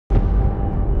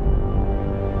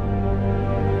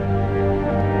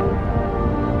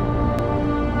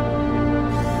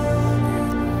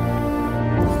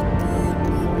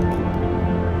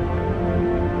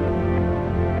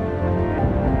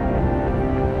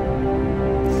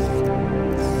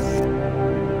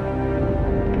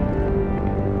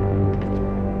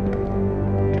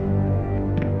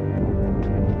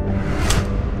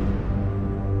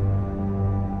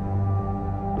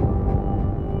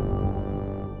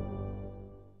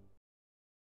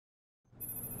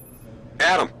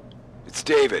Adam, it's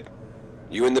David.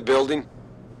 You in the building?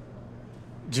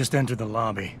 Just entered the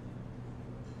lobby.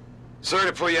 Sorry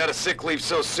to put you out of sick leave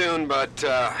so soon, but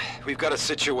we've got a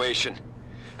situation.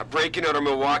 A break-in at our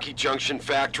Milwaukee Junction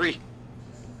factory.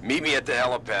 Meet me at the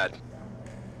helipad.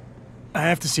 I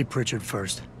have to see Pritchard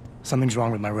first. Something's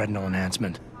wrong with my retinal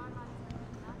enhancement.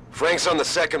 Frank's on the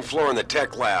second floor in the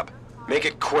tech lab. Make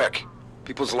it quick.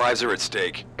 People's lives are at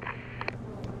stake. I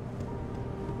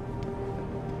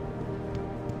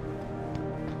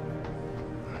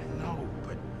know,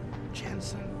 but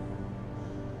Jensen,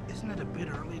 isn't it a bit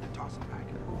early to toss him back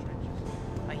into the trenches?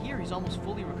 I hear he's almost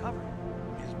fully recovered.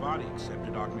 His body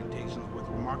accepted augmentations with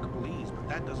remarkable ease, but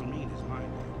that doesn't mean his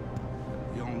mind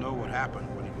did. We all know what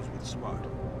happened when he was with SWAT.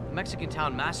 The Mexican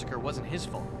town massacre wasn't his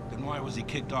fault. Then why was he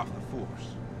kicked off the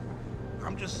force?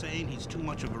 I'm just saying he's too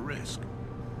much of a risk.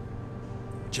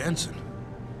 Jensen,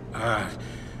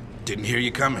 didn't hear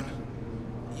you coming.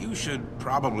 You should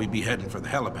probably be heading for the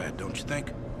helipad, don't you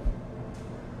think?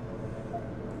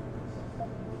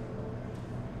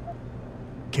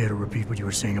 Care to repeat what you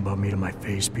were saying about me to my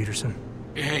face, Peterson?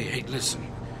 Hey, listen.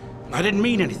 I didn't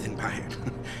mean anything by it.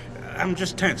 I'm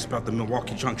just tense about the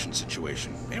Milwaukee Junction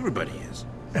situation. Everybody is.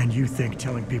 And you think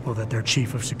telling people that their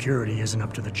chief of security isn't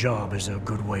up to the job is a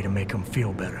good way to make them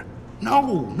feel better?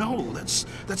 No,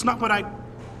 that's not what I...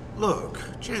 Look,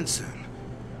 Jensen,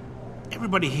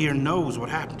 everybody here knows what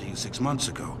happened to you 6 months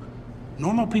ago.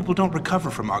 Normal people don't recover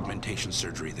from augmentation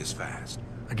surgery this fast.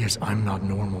 I guess I'm not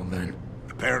normal then.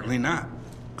 Apparently not.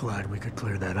 Glad we could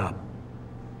clear that up.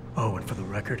 Oh, and for the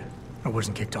record, I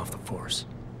wasn't kicked off the force.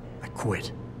 I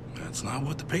quit. That's not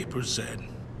what the papers said.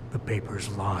 The papers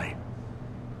lie.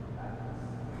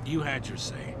 You had your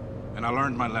say, and I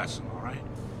learned my lesson, all right?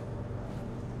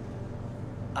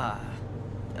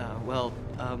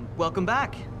 Welcome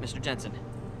back, Mr. Jensen.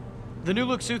 The new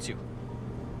look suits you.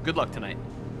 Good luck tonight.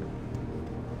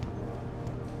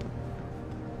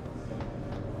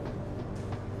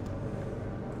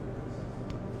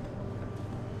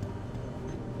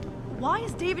 Why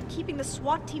is David keeping the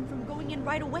SWAT team from going in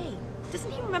right away?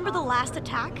 Doesn't he remember the last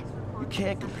attack? You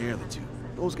can't compare the two.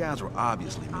 Those guys were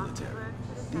obviously military.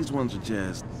 These ones are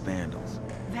just vandals.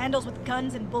 Vandals with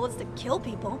guns and bullets that kill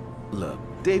people. Look,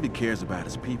 David cares about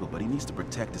his people, but he needs to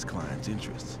protect his client's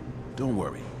interests. Don't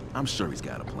worry, I'm sure he's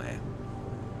got a plan.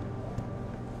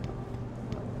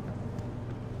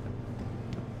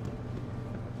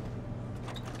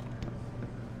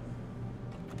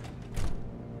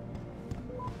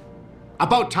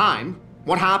 About time.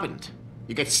 What happened?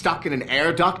 You get stuck in an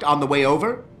air duct on the way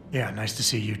over? Yeah, nice to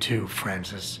see you too,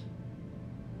 Francis.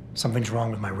 Something's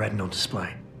wrong with my retinal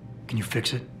display. Can you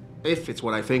fix it? If it's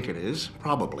what I think it is,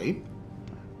 probably.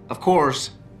 Of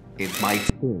course, it might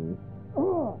be.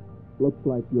 Looks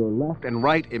like your left and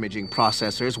right imaging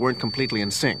processors weren't completely in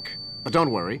sync. But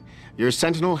don't worry, your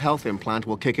Sentinel health implant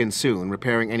will kick in soon,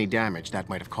 repairing any damage that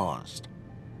might have caused.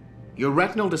 Your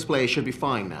retinal display should be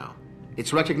fine now.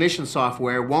 Its recognition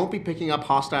software won't be picking up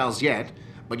hostiles yet,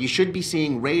 but you should be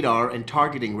seeing radar and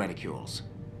targeting reticules.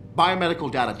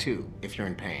 Biomedical data too, if you're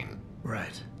in pain.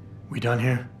 Right. We done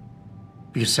here?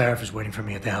 Because Sarif is waiting for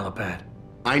me at the helipad.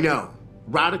 I know.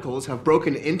 Radicals have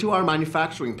broken into our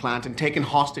manufacturing plant and taken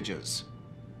hostages.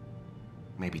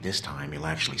 Maybe this time you'll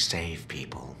actually save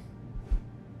people.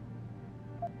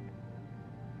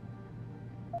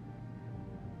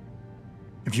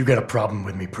 If you got a problem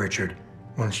with me, Pritchard,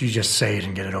 why don't you just say it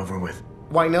and get it over with?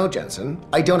 Why no, Jensen?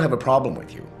 I don't have a problem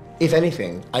with you. If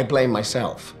anything, I blame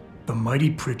myself. The mighty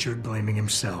Pritchard blaming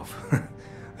himself.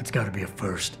 That's gotta be a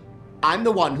first. I'm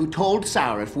the one who told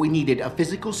Sarif we needed a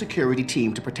physical security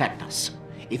team to protect us.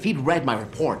 If he'd read my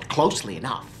report closely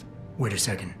enough. Wait a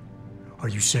second. Are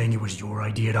you saying it was your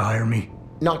idea to hire me?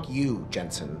 Not you,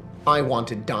 Jensen. I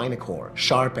wanted Dynacore,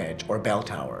 Sharp Edge, or Bell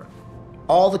Tower.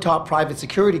 All the top private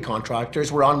security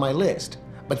contractors were on my list,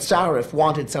 but Sarif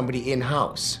wanted somebody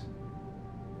in-house.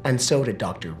 And so did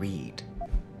Dr. Reed.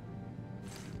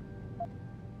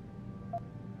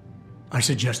 I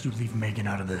suggest you leave Megan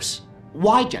out of this.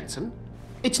 Why, Jensen?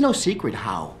 It's no secret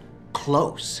how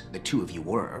close the two of you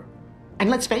were. And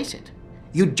let's face it,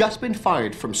 you'd just been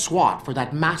fired from SWAT for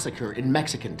that massacre in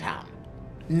Mexican town.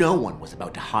 No one was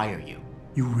about to hire you.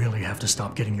 You really have to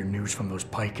stop getting your news from those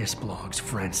Pacifist blogs,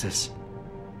 Francis.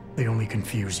 They only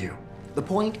confuse you. The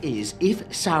point is, if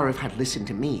Sarif had listened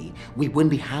to me, we wouldn't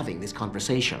be having this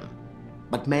conversation.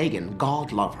 But Megan,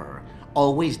 God love her,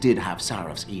 always did have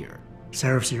Sarif's ear.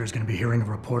 Sarif's ear is going to be hearing a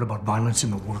report about violence in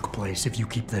the workplace if you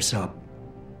keep this up.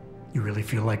 You really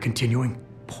feel like continuing?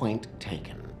 Point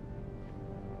taken.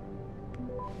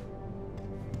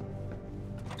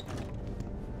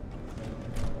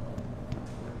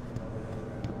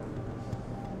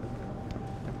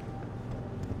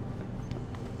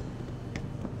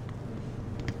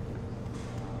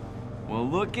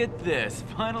 look at this.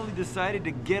 Finally decided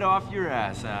to get off your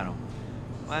ass, Adam.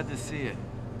 Glad to see it.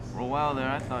 For a while there,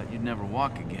 I thought you'd never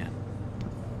walk again.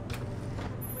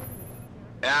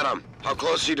 Adam, how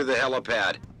close are you to the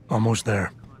helipad? Almost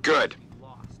there. Good.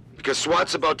 Because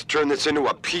SWAT's about to turn this into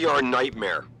a PR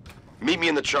nightmare. Meet me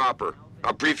in the chopper.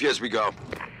 I'll brief you as we go.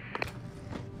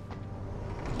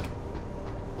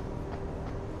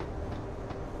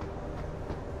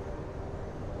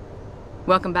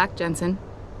 Welcome back, Jensen.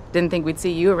 Didn't think we'd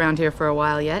see you around here for a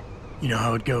while yet. You know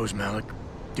how it goes, Malik.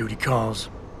 Duty calls.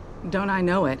 Don't I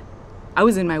know it? I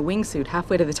was in my wingsuit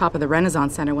halfway to the top of the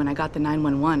Renaissance Center when I got the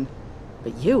 911.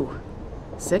 But you?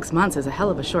 6 months is a hell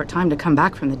of a short time to come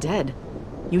back from the dead.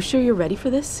 You sure you're ready for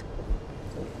this?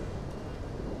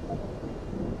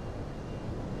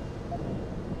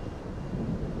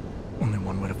 Only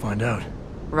one way to find out.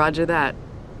 Roger that.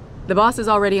 The boss is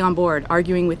already on board,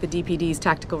 arguing with the DPD's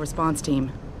tactical response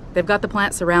team. They've got the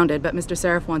plant surrounded, but Mr.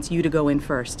 Seraph wants you to go in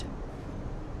first.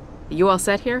 Are you all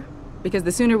set here? Because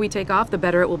the sooner we take off, the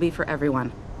better it will be for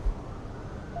everyone.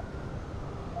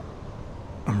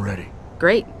 I'm ready.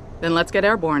 Great. Then let's get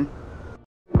airborne.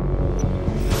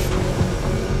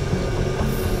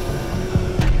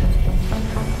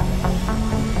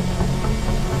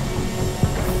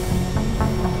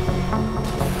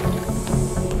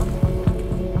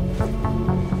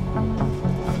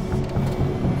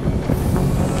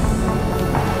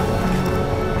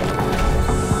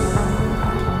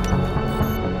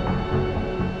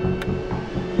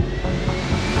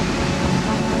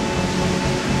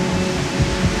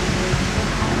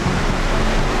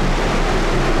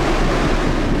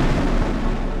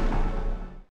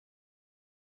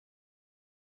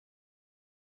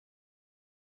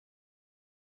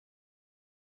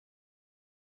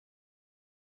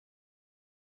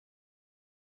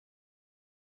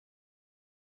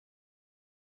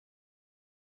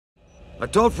 I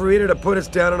told Farida to put us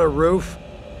down on a roof.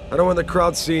 I don't want the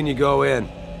crowd seeing you go in.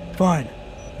 Fine.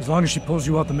 As long as she pulls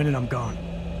you out the minute I'm gone.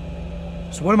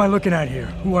 So what am I looking at here?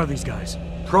 Who are these guys?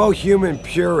 Pro-human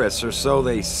purists, or so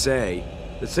they say.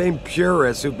 The same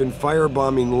purists who've been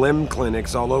firebombing limb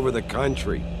clinics all over the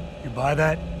country. You buy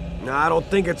that? Now, I don't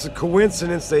think it's a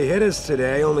coincidence they hit us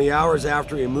today, only hours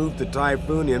after we moved the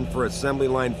Typhoon in for assembly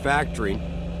line factory.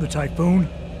 The Typhoon?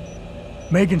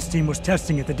 Megan's team was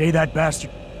testing it the day that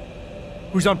bastard...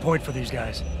 Who's on point for these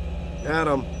guys?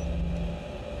 Adam,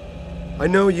 I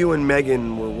know you and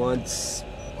Megan were once...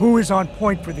 Who is on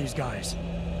point for these guys?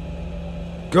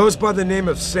 Goes by the name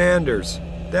of Sanders.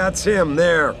 That's him,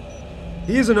 there.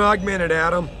 He's an augmented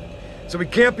Adam, so he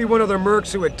can't be one of the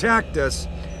mercs who attacked us,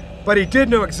 but he did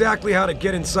know exactly how to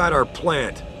get inside our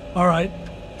plant. All right,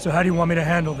 so how do you want me to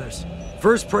handle this?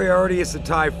 First priority is the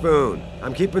Typhoon.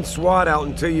 I'm keeping SWAT out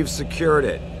until you've secured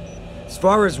it. As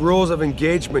far as rules of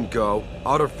engagement go,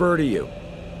 I'll defer to you.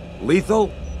 Lethal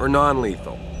or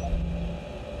non-lethal?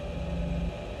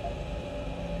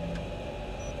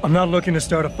 I'm not looking to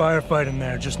start a firefight in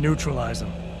there, just neutralize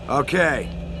them. Okay,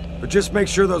 but just make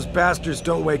sure those bastards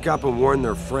don't wake up and warn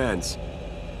their friends.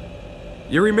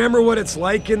 You remember what it's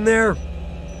like in there?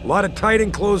 A lot of tight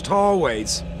enclosed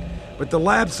hallways, but the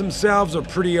labs themselves are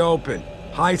pretty open,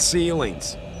 high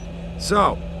ceilings.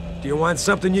 So, do you want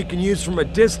something you can use from a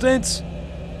distance,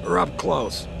 or up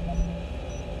close?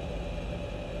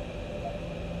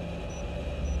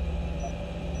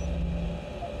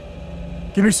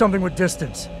 Give me something with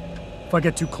distance. If I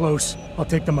get too close, I'll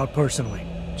take them out personally.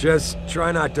 Just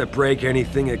try not to break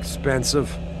anything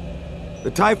expensive. The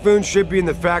Typhoon should be in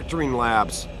the factoring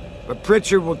labs, but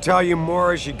Pritchard will tell you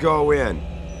more as you go in.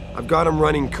 I've got him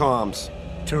running comms.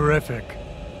 Terrific.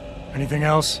 Anything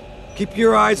else? Keep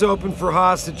your eyes open for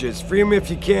hostages. Free them if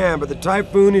you can, but the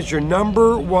Typhoon is your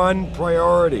 #1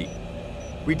 priority.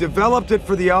 We developed it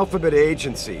for the Alphabet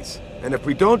agencies, and if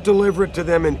we don't deliver it to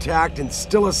them intact and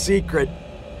still a secret,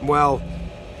 well,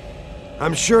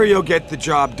 I'm sure you'll get the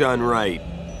job done right.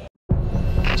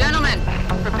 Gentlemen,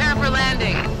 prepare for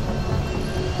landing.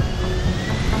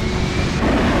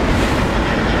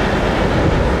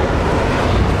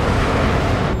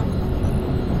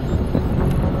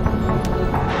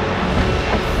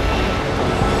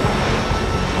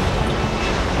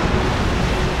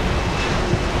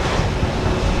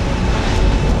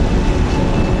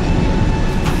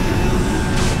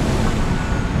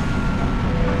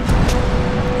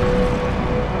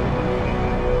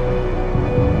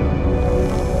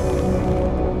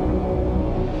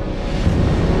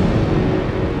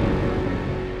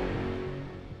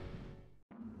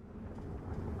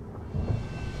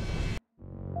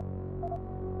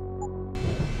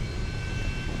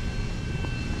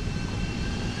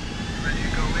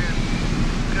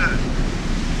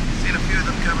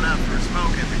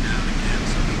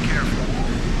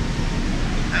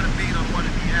 had a beat on one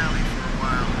in the alley for a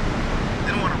while.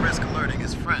 Didn't want to risk alerting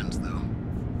his friends, though.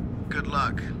 Good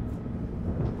luck.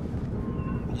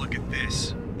 Look at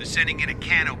this. They're sending in a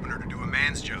can opener to do a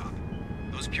man's job.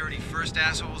 Those Purity First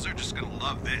assholes are just gonna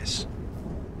love this.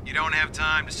 You don't have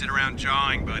time to sit around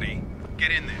jawing, buddy.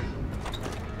 Get in there.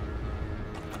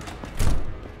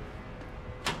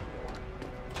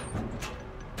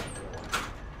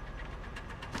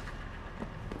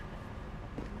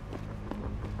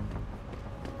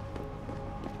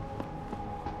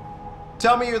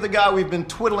 Tell me you're the guy we've been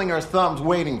twiddling our thumbs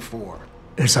waiting for.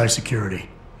 SI Security.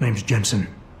 Name's Jensen.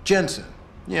 Jensen.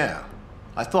 Yeah.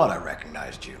 I thought I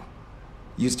recognized you.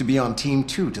 Used to be on Team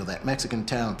 2 till that Mexican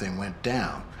town thing went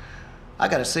down. I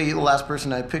gotta say, you're the last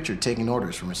person I pictured taking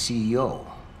orders from a CEO.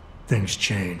 Things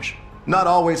change. Not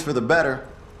always for the better.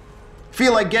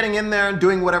 Feel like getting in there and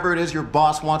doing whatever it is your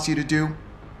boss wants you to do?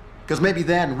 Because maybe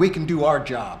then we can do our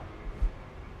job.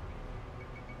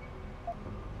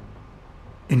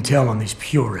 Intel on these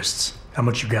purists. How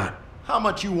much you got? How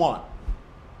much you want?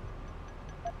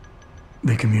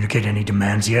 They communicate any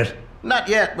demands yet? Not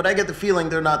yet, but I get the feeling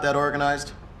they're not that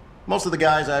organized. Most of the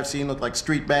guys I've seen look like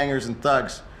street bangers and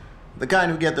thugs. The kind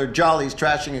who get their jollies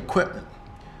trashing equipment.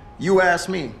 You ask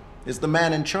me, it's the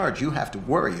man in charge you have to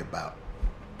worry about.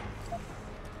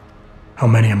 How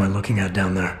many am I looking at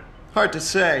down there? Hard to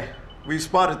say. We've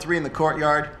spotted 3 in the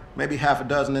courtyard, maybe half a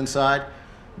dozen inside.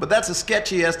 But that's a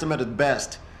sketchy estimate at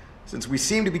best, since we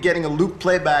seem to be getting a loop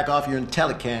playback off your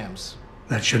telecams.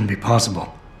 That shouldn't be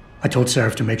possible. I told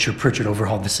Seraph to make sure Pritchard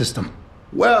overhauled the system.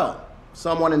 Well,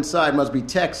 someone inside must be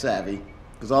tech savvy,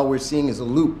 because all we're seeing is a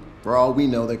loop. For all we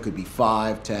know, there could be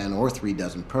 5, 10, or 3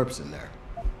 dozen perps in there.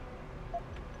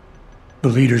 The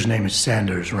leader's name is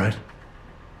Sanders, right?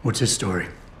 What's his story?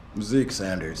 Zeke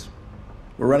Sanders.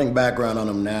 We're running background on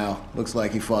him now. Looks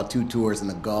like he fought 2 tours in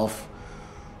the Gulf.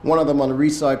 One of them on a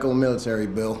recycled military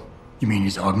bill. You mean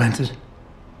he's augmented?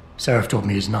 Seraph told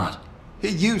me he's not. He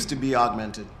used to be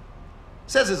augmented.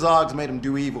 Says his Augs made him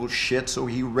do evil shit, so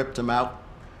he ripped him out.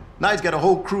 Now he's got a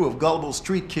whole crew of gullible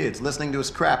street kids listening to his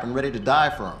crap and ready to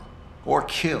die for him. Or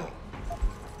kill.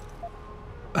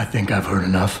 I think I've heard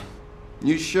enough.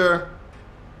 You sure?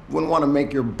 Wouldn't want to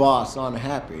make your boss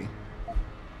unhappy.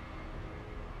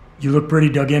 You look pretty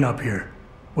dug in up here.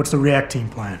 What's the react team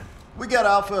plan? We got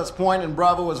Alpha as point and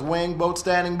Bravo as wing, both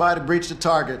standing by to breach the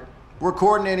target. We're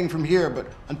coordinating from here, but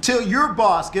until your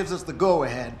boss gives us the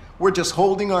go-ahead, we're just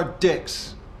holding our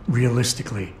dicks.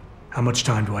 Realistically, how much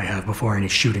time do I have before any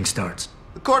shooting starts?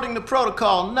 According to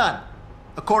protocol, none.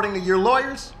 According to your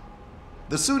lawyers,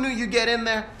 the sooner you get in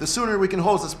there, the sooner we can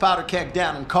hose this powder keg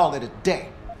down and call it a day.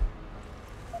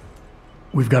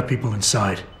 We've got people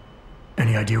inside.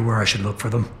 Any idea where I should look for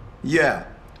them? Yeah.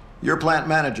 Your plant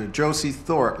manager, Josie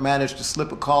Thorpe, managed to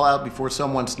slip a call out before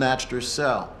someone snatched her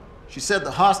cell. She said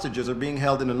the hostages are being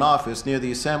held in an office near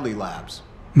the assembly labs.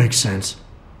 Makes sense.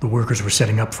 The workers were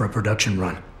setting up for a production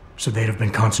run, so they'd have been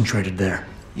concentrated there.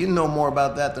 You know more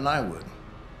about that than I would.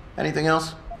 Anything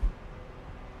else?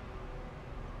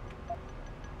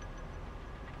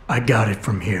 I got it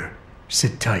from here.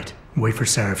 Sit tight. Wait for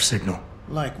Seraph's signal.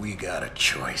 Like we got a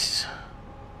choice.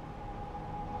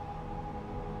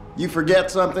 You forget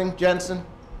something, Jensen?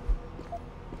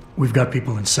 We've got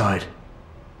people inside.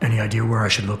 Any idea where I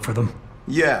should look for them?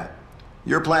 Yeah.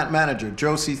 Your plant manager,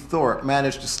 Josie Thorpe,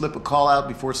 managed to slip a call out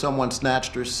before someone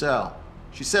snatched her cell.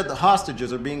 She said the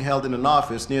hostages are being held in an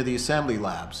office near the assembly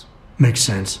labs. Makes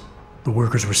sense. The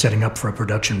workers were setting up for a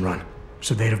production run,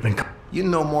 so they'd have been... You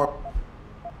know more...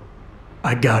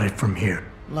 I got it from here.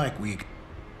 Like we...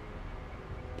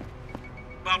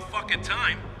 About fucking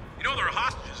time. You know there are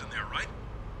hostages in there, right?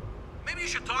 Maybe you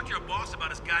should talk to your boss about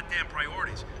his goddamn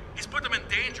priorities. He's put them in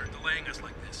danger delaying us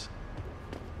like this.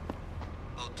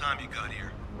 About time you got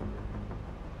here.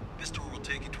 This tour will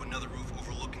take you to another roof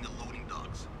overlooking the loading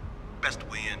docks. Best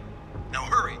way in. Now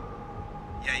hurry!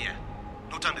 Yeah.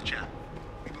 No time to chat.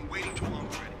 We've been waiting too long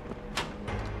already.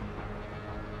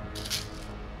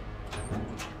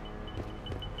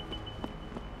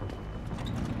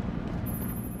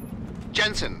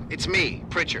 Jensen, it's me,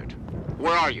 Pritchard.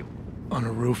 Where are you? On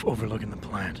a roof overlooking the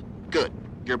plant. Good.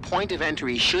 Your point of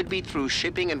entry should be through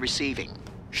shipping and receiving.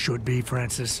 Should be,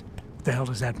 Francis. What the hell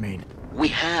does that mean? We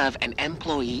have an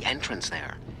employee entrance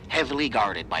there, heavily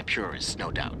guarded by purists,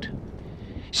 no doubt.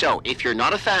 So, if you're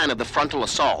not a fan of the frontal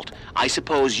assault, I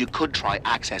suppose you could try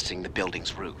accessing the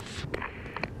building's roof.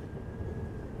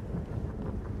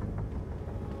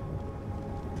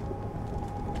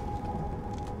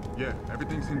 Yeah,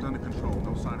 everything seems under control.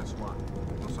 No sign of SWAT.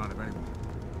 No sign of anyone.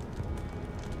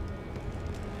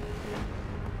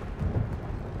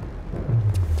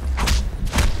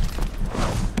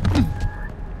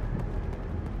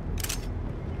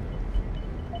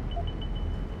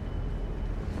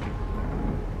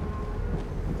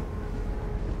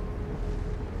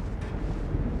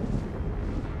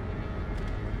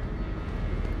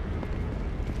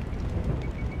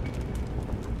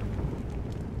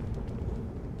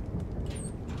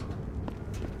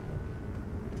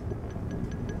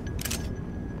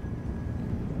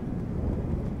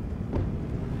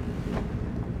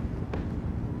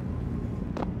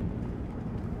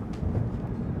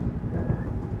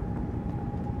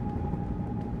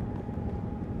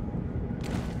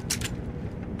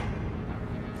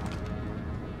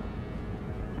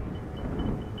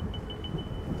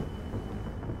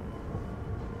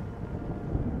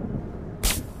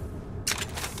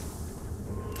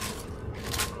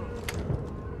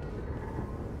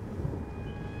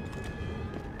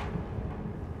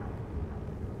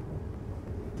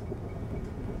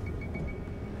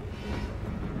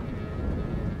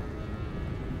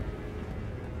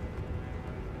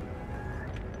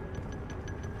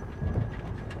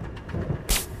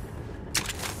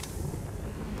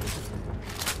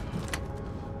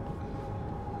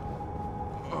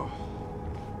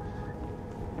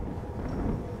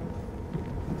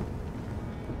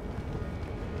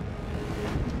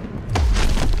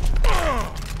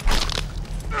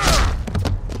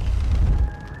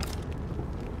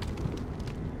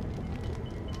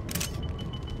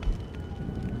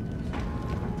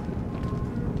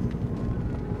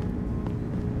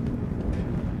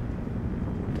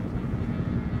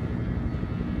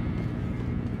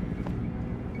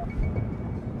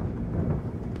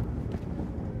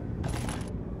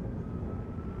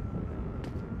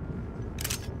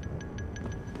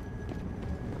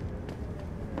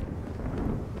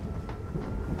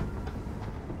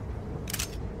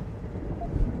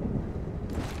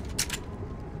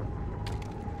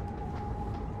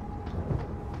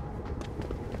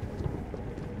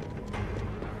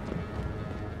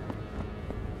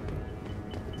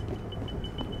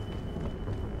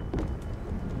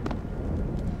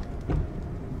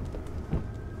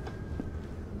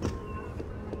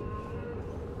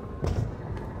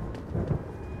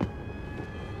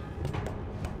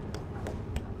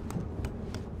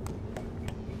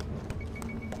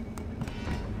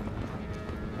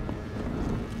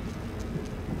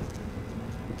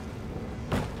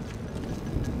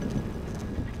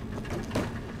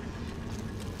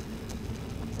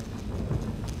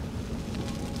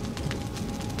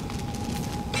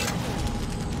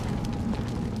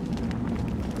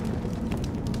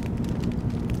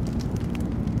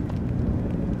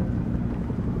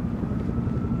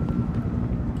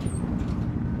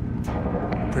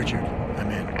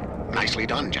 Nicely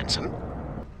done, Jensen.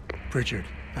 Pritchard,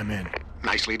 I'm in.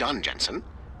 Nicely done, Jensen.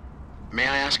 May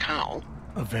I ask how?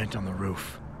 A vent on the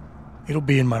roof. It'll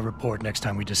be in my report next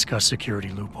time we discuss security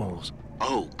loopholes.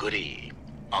 Oh, goody.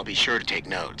 I'll be sure to take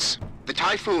notes. The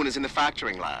Typhoon is in the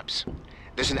factoring labs.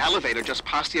 There's an elevator just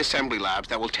past the assembly labs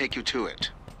that will take you to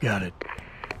it. Got it.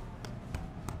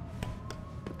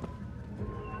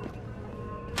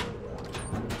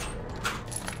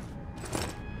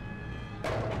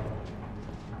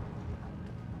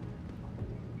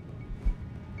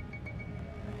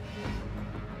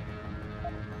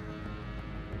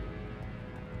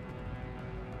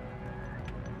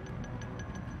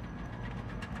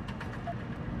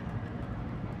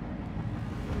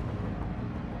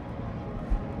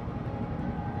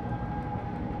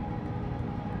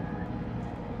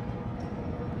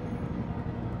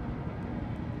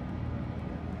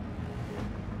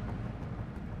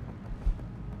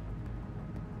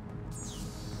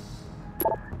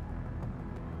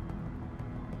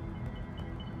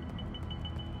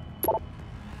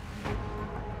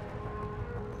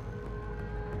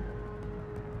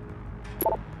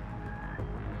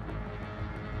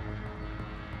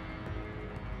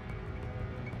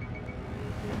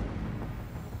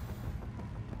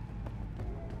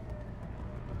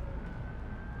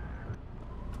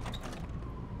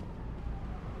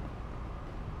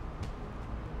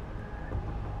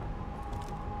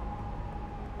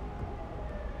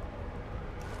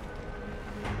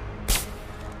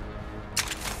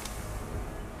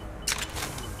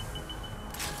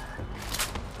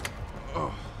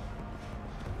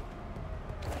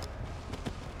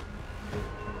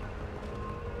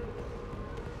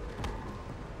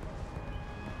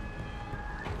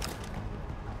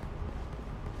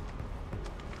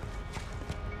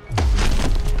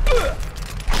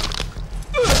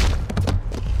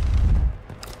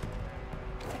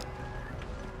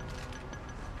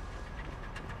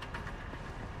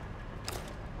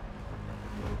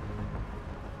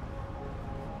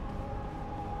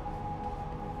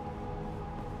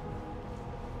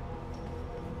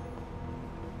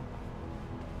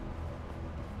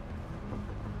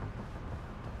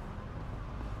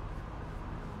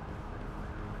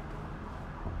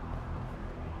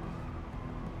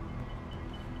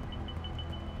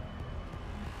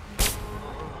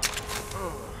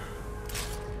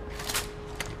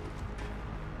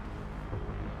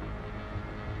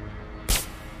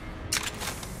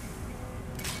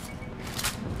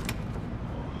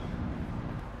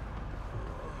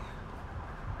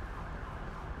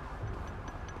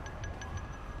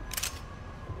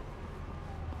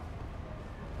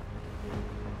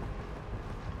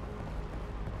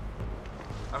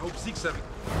 I hope Zeke's having...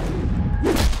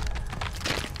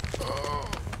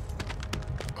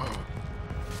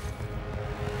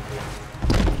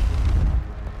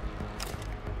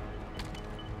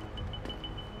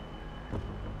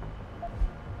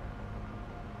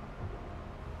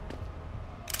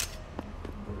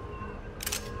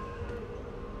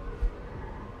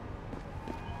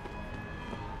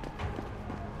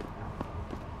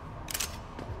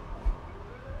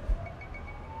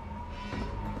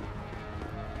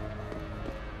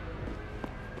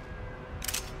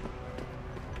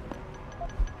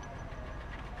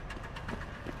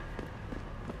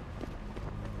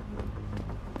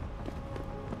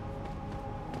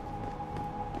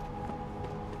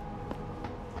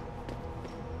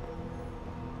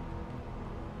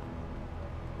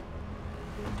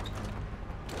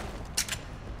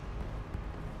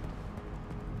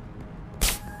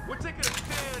 We're taking a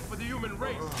stand for the human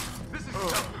race. This is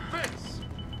self-defense.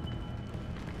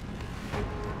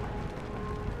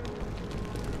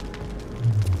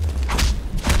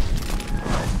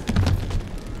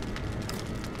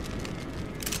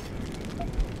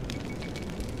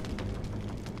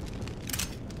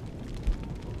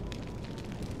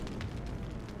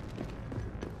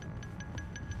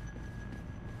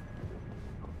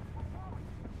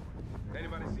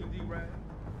 Anybody seen D-Rad?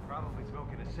 Probably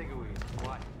smoking a cigarette.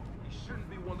 Why? He shouldn't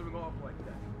be wandering off like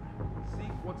that.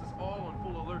 Zeke wants us all on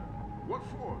full alert. What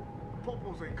for?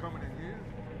 Popos ain't coming in here.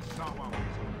 Not while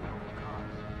we're talking about the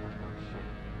cars. Oh, shit.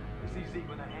 You see Zeke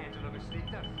with their hands on other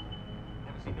sneaked us?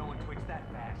 Never seen no one twitch that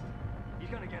fast. He's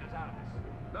gonna get us out of this.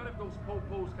 Not if those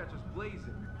popos catch us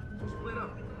blazing. So split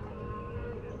up.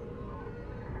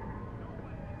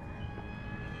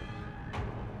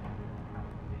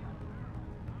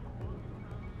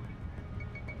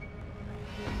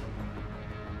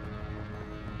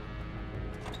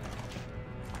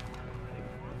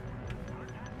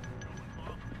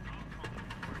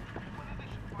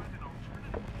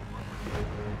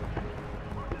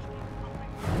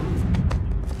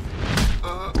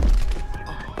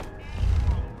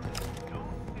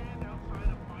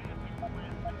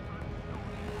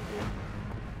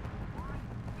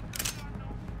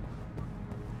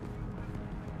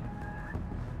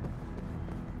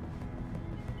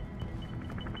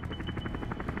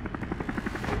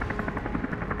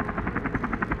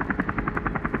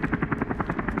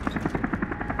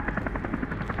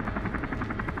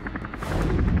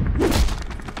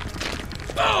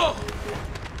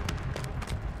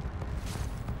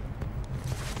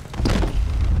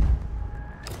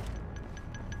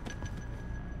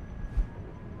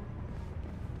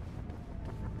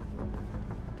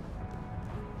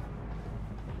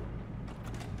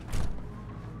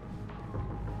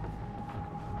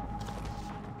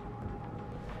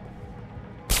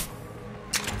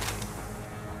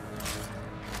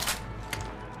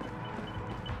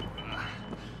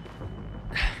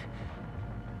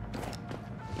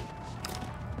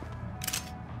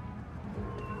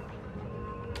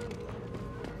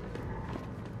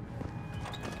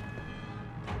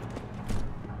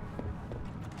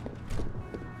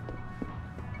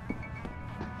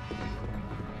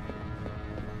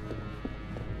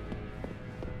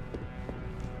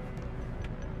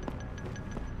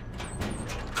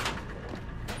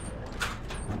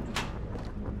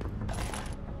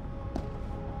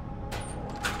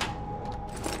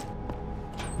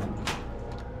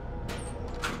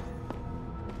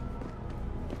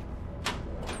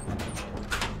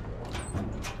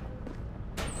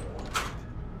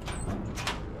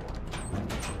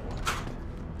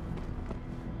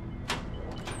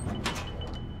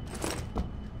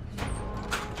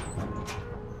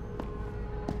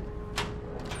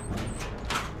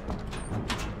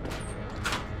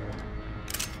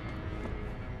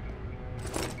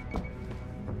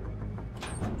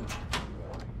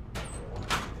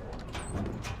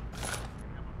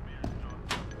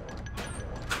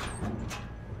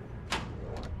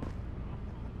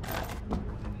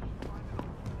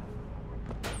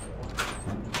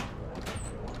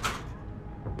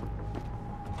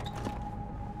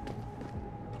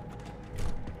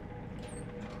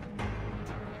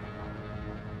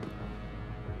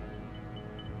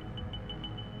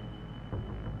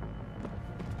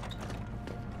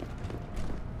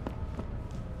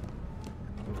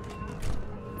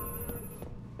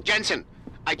 Jensen,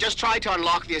 I just tried to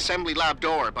unlock the assembly lab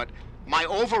door, but my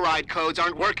override codes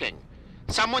aren't working.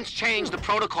 Someone's changed the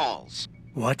protocols.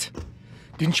 What?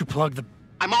 Didn't you plug the...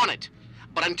 I'm on it.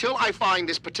 But until I find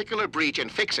this particular breach and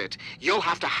fix it, you'll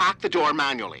have to hack the door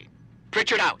manually.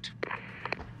 Pritchard out.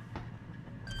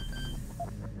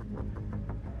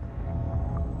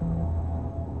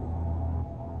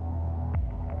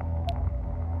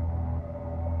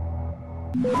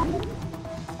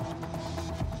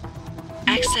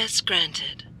 Access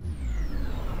granted.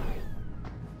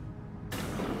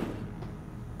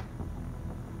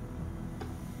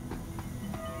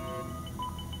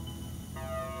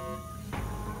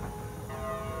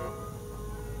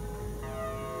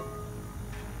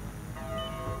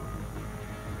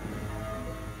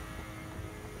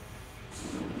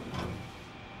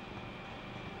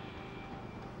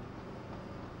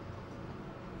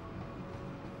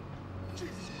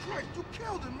 Jesus Christ, you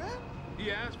killed him, man! He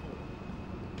asked for it.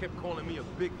 Kept calling me a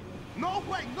biggie. No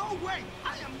way, no way!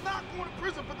 I am not going to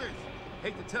prison for this!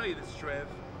 Hate to tell you this, Trev,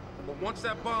 but once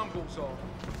that bomb goes off,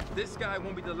 this guy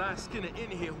won't be the last skinner in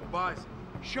here who buys it.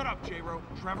 Shut up, J-Ro.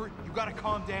 Trevor, you gotta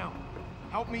calm down.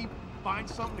 Help me find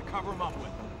something to cover him up with.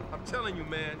 I'm telling you,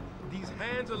 man, these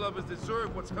hands of lovers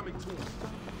deserve what's coming to them.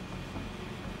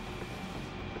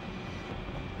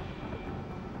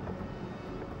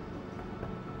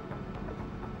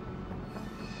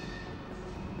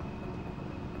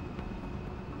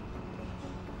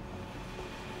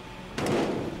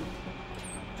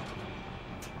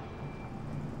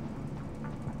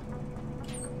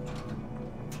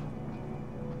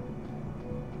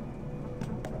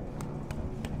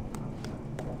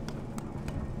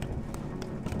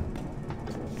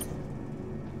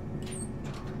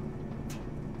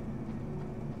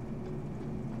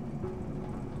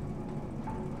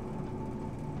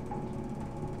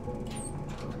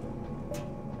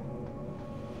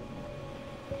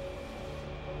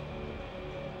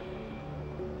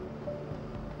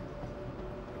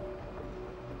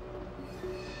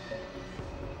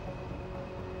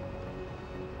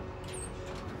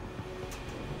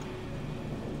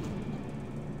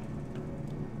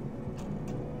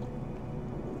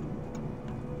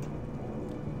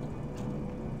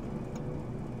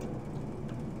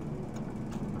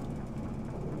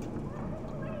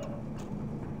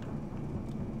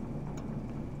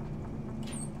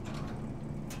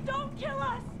 Don't kill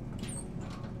us!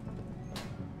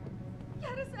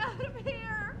 Get us out of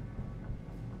here!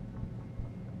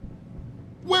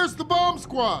 Where's the bomb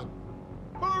squad?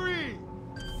 Hurry!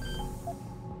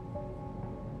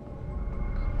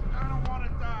 I don't want to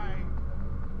die.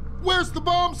 Where's the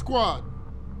bomb squad?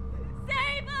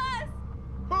 Save us!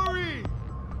 Hurry!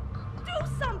 Do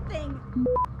something!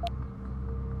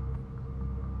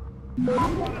 I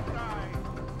don't want to die.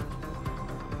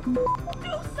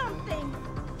 Do something!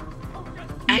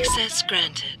 Access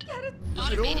granted.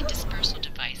 Automated dispersal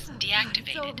device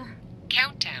deactivated.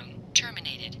 Countdown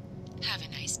terminated. Have a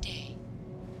nice day.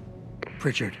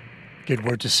 Pritchard, get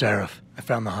word to Seraph. I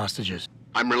found the hostages.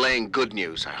 I'm relaying good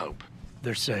news, I hope.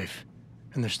 They're safe,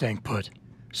 and they're staying put.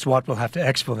 SWAT will have to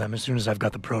exfil them as soon as I've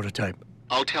got the prototype.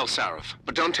 I'll tell Seraph,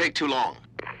 but don't take too long.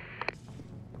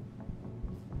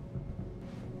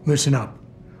 Listen up.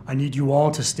 I need you all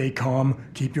to stay calm,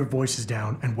 keep your voices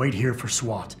down, and wait here for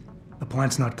SWAT. The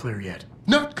plant's not clear yet.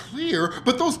 Not clear,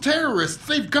 but those terrorists,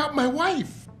 they've got my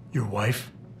wife. Your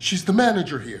wife? She's the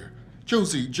manager here.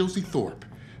 Josie Thorpe.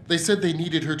 They said they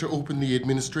needed her to open the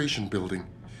administration building.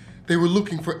 They were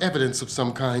looking for evidence of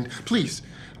some kind. Please,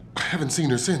 I haven't seen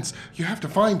her since. You have to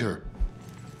find her.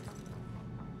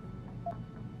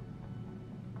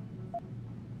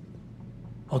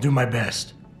 I'll do my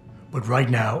best. But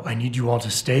right now, I need you all to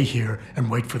stay here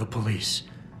and wait for the police.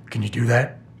 Can you do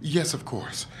that? Yes, of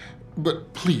course.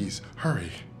 But please, hurry.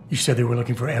 You said they were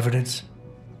looking for evidence?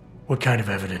 What kind of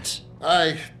evidence?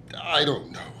 I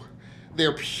don't know.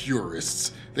 They're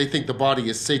purists. They think the body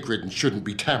is sacred and shouldn't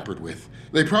be tampered with.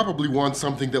 They probably want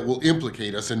something that will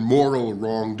implicate us in moral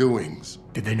wrongdoings.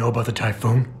 Did they know about the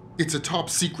typhoon? It's a top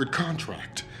secret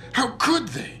contract. How could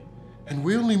they? And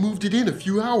we only moved it in a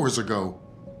few hours ago.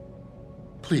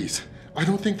 Please, I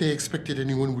don't think they expected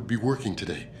anyone would be working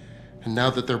today. And now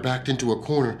that they're backed into a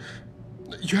corner,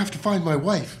 you have to find my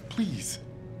wife, please.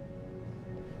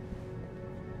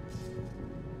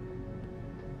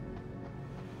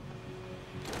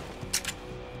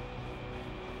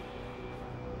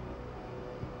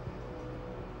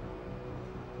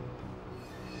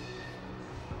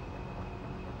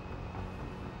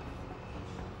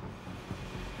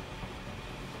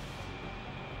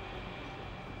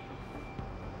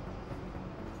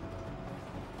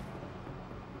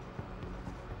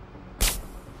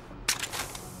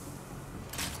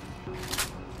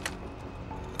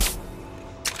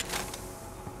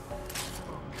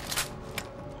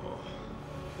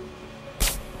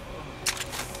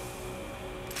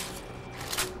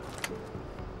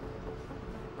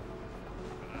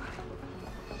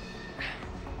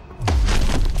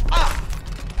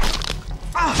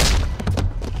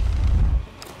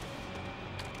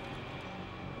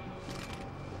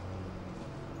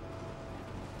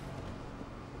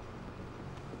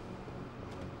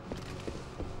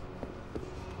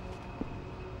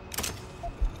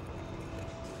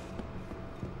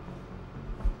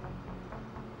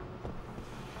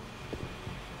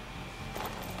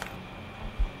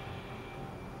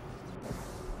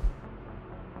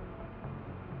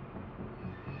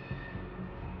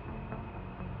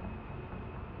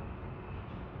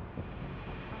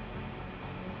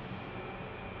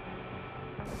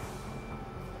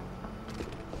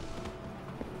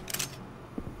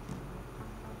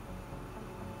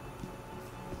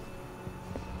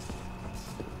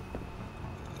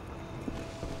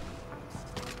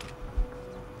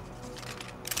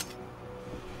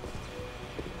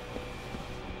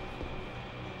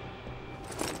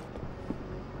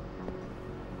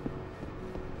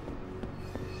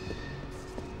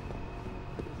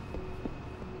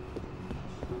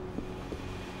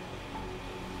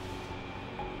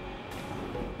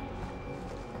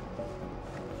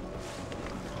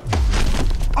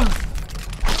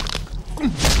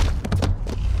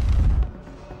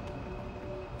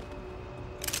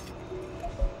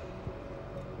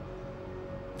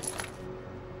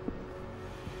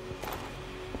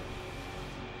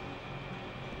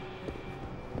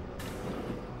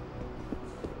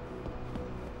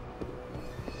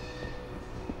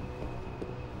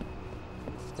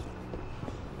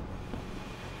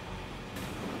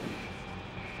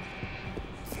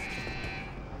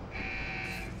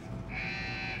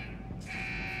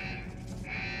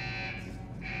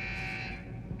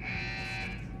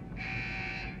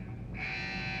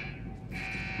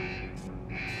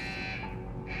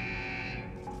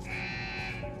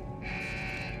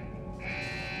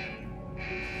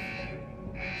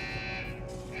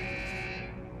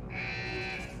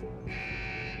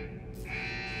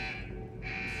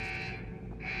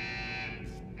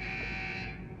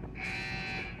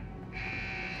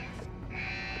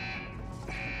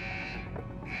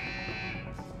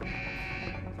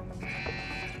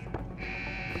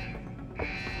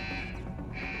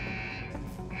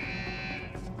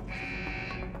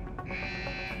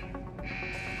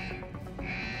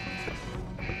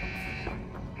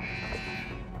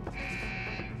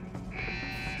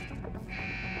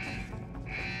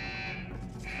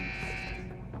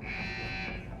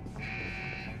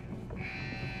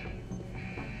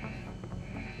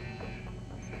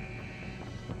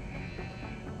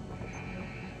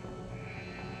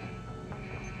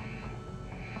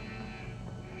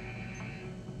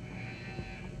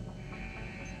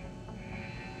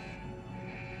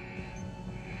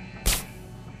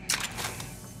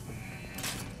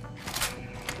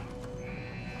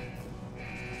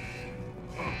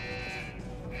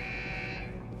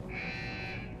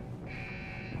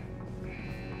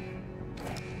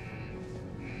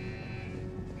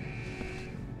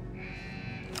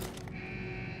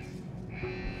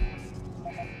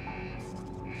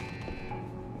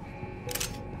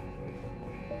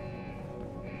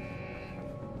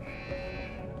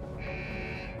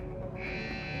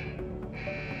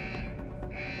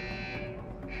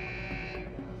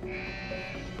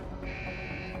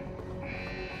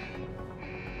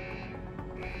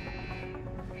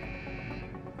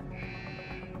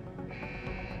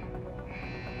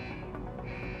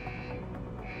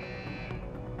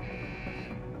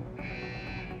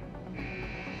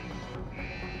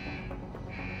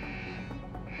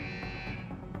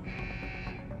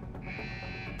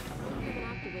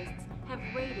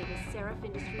 Seraph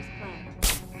Industries plant.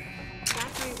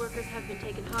 Factory workers have been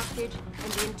taken hostage,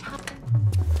 and the entire...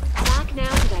 Back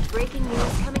now to that breaking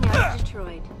news coming out of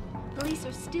Detroit. Police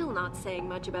are still not saying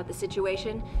much about the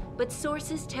situation, but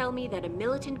sources tell me that a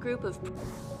militant group of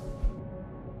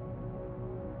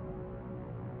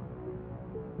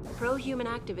pro-human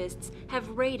activists have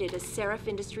raided a Seraph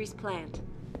Industries plant.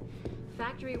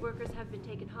 Factory workers have been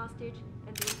taken hostage,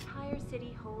 and the entire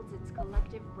city holds its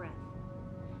collective breath.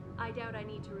 I doubt I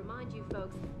need to remind you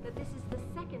folks that this is the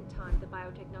second time the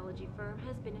biotechnology firm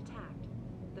has been attacked.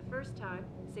 The first time,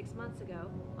 6 months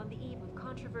ago, on the eve of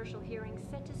controversial hearings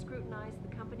set to scrutinize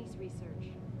the company's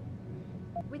research.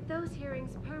 With those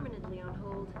hearings permanently on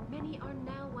hold, many are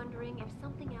now wondering if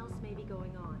something else may be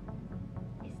going on.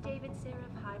 Is David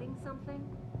Seraph hiding something?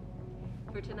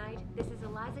 For tonight, this is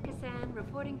Eliza Kassan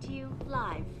reporting to you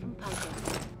live from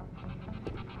Pacifist.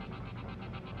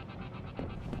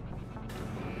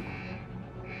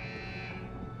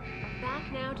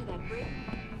 Back now to that break.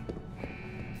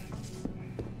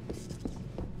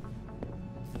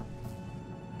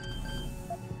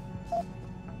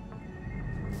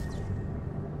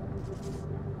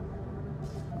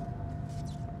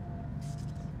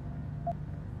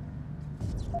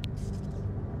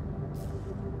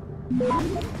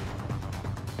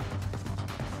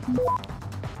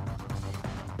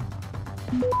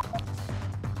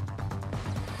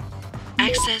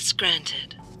 Access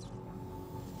granted.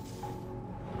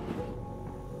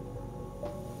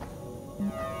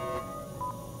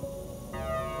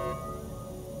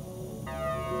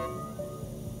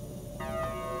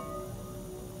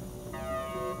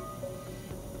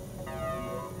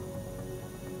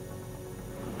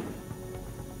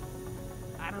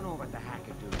 I don't know about the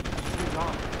hacker dude. He's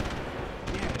on.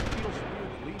 Yeah, it feels weird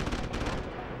to leave him.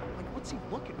 Like, what's he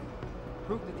looking for?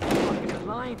 Proof that he's fucking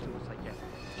lying to us, I guess.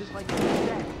 Just like he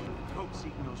said. Hope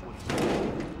Zeke knows what he's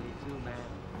doing. Me too, man.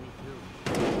 Me too.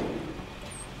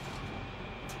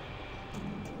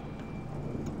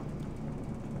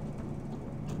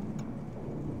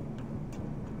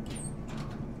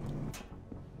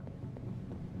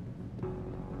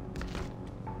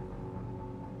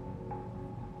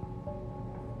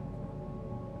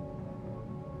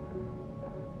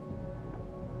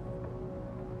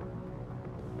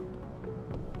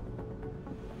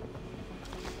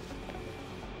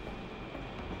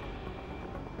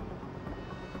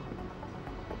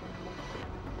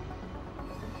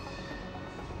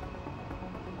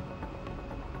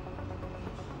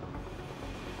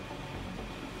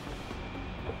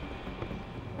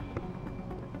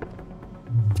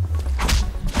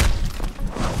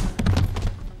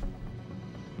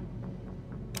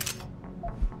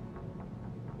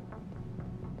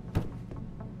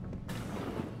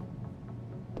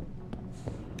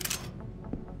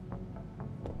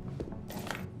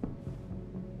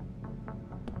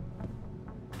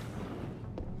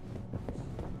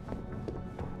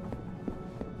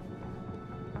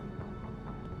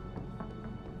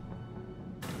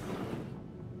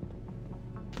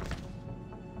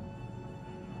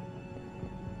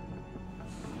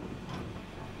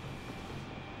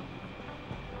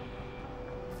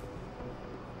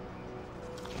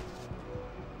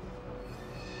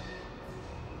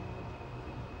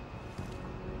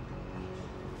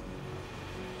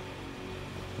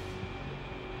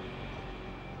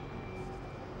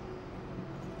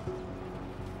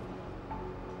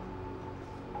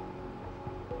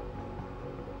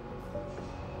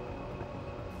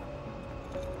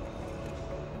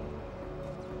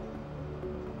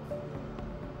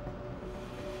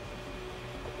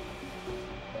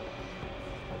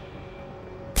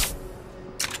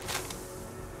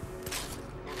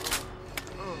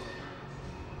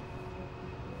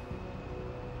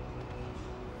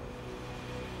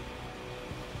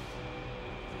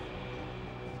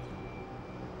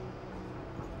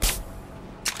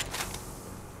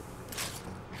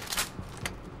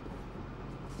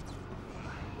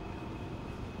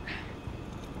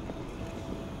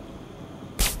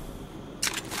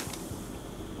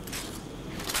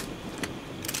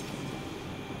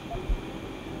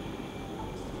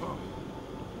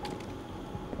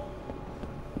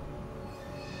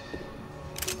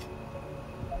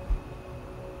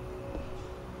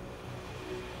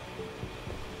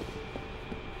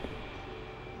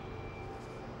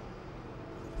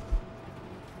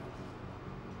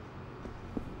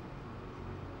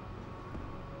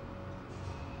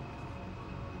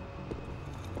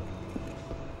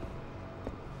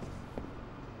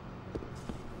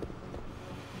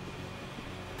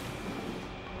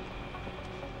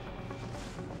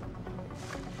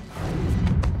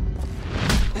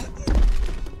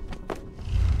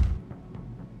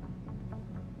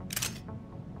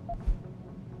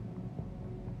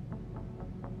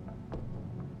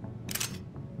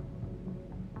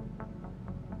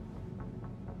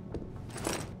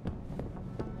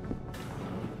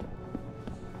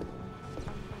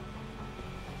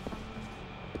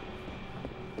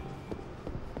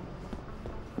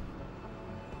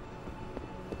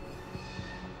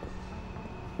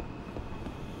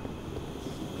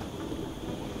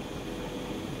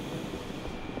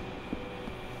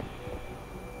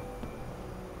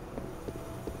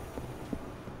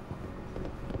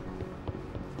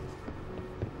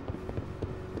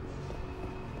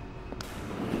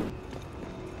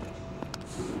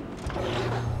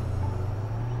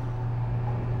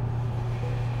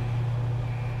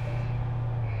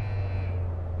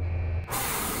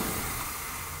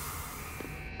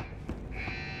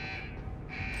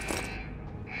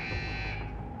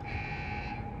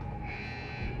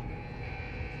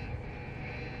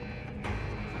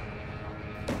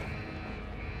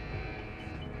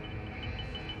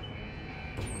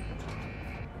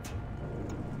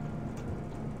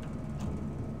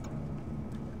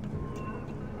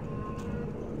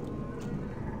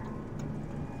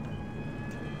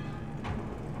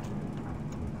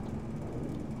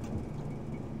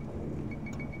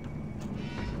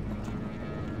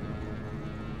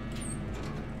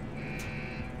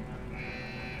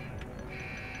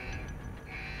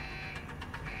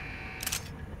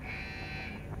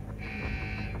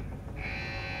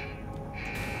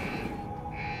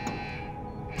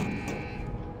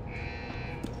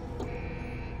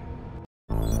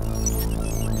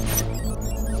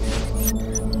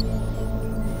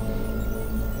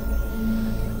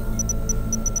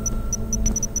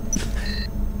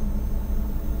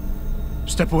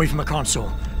 Step away from the console.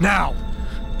 Now!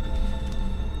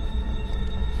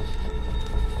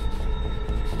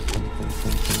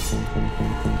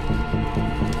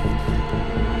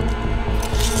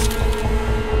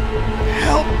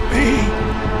 Help me!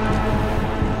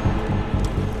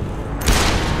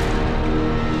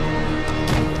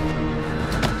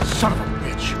 Son of a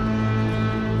bitch!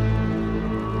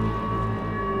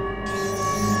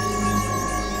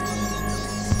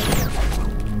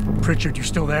 Pritchard, you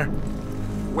still there?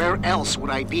 Where else would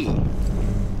I be?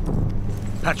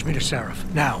 Patch me to Seraph,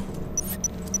 now.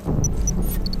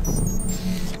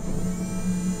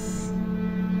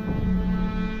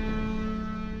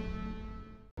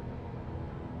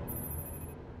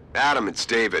 Adam, it's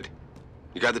David.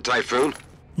 You got the Typhoon?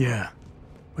 Yeah,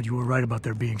 but you were right about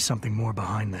there being something more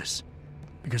behind this.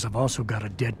 Because I've also got a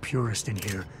dead purist in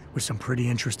here with some pretty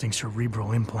interesting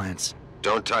cerebral implants.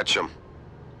 Don't touch him.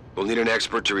 We'll need an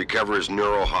expert to recover his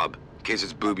neural hub, in case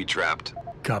it's booby-trapped.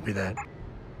 Copy that.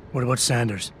 What about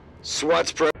Sanders?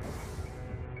 SWAT's pressure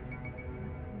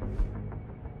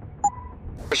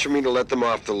me to let them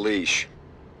off the leash.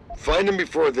 Find them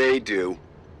before they do,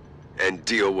 and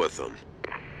deal with them.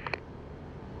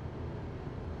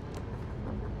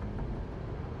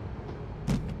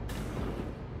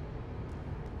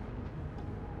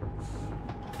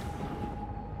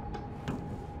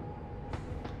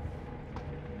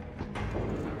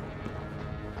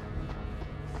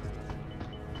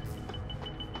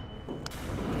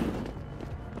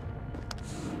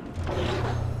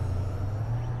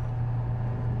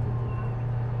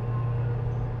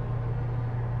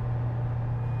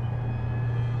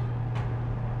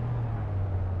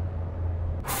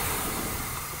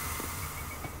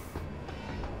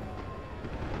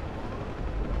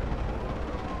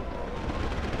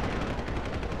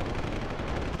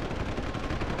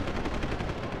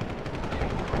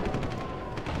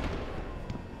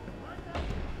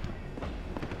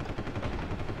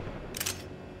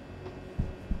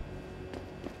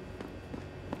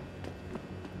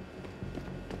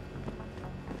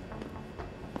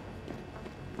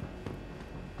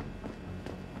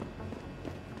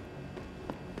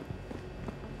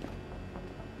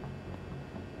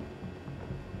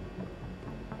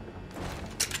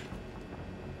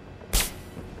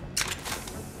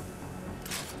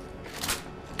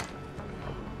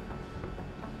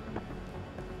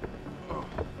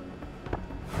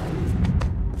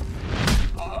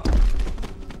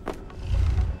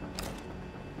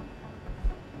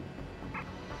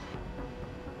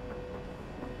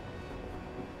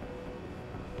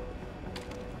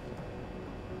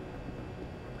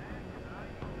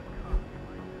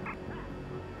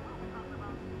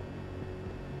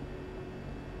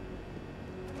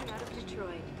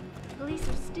 Police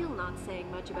are still not saying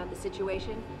much about the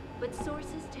situation, but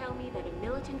sources tell me that a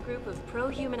militant group of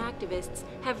pro-human activists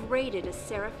have raided a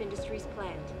Seraph Industries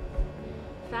plant.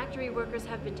 Factory workers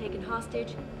have been taken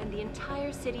hostage, and the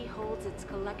entire city holds its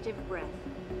collective breath.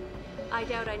 I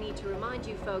doubt I need to remind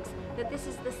you folks that this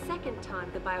is the second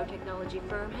time the biotechnology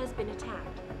firm has been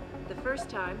attacked. The first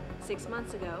time, 6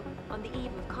 months ago, on the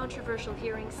eve of controversial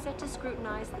hearings set to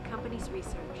scrutinize the company's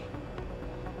research.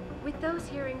 With those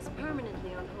hearings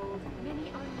permanently on hold, many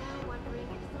are now wondering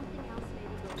if something else may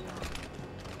be going on.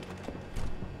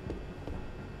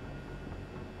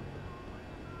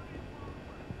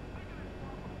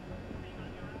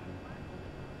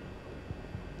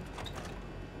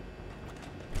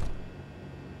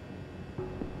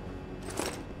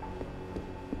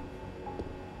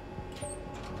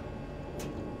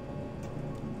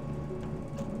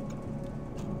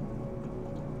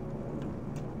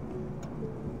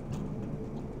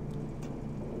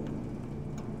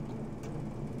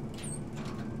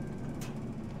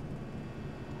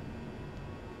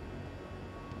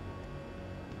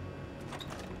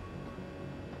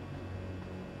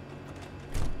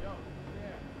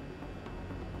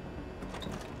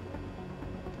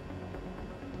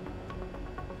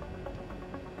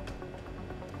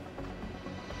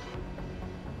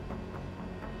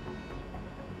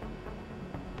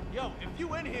 Yo, if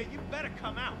you in here, you better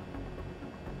come out.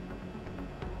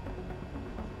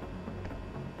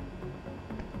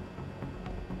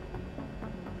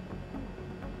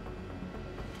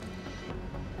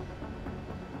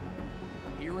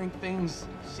 Hearing things,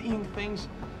 seeing things,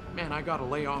 man, I gotta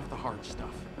lay off the hard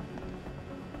stuff.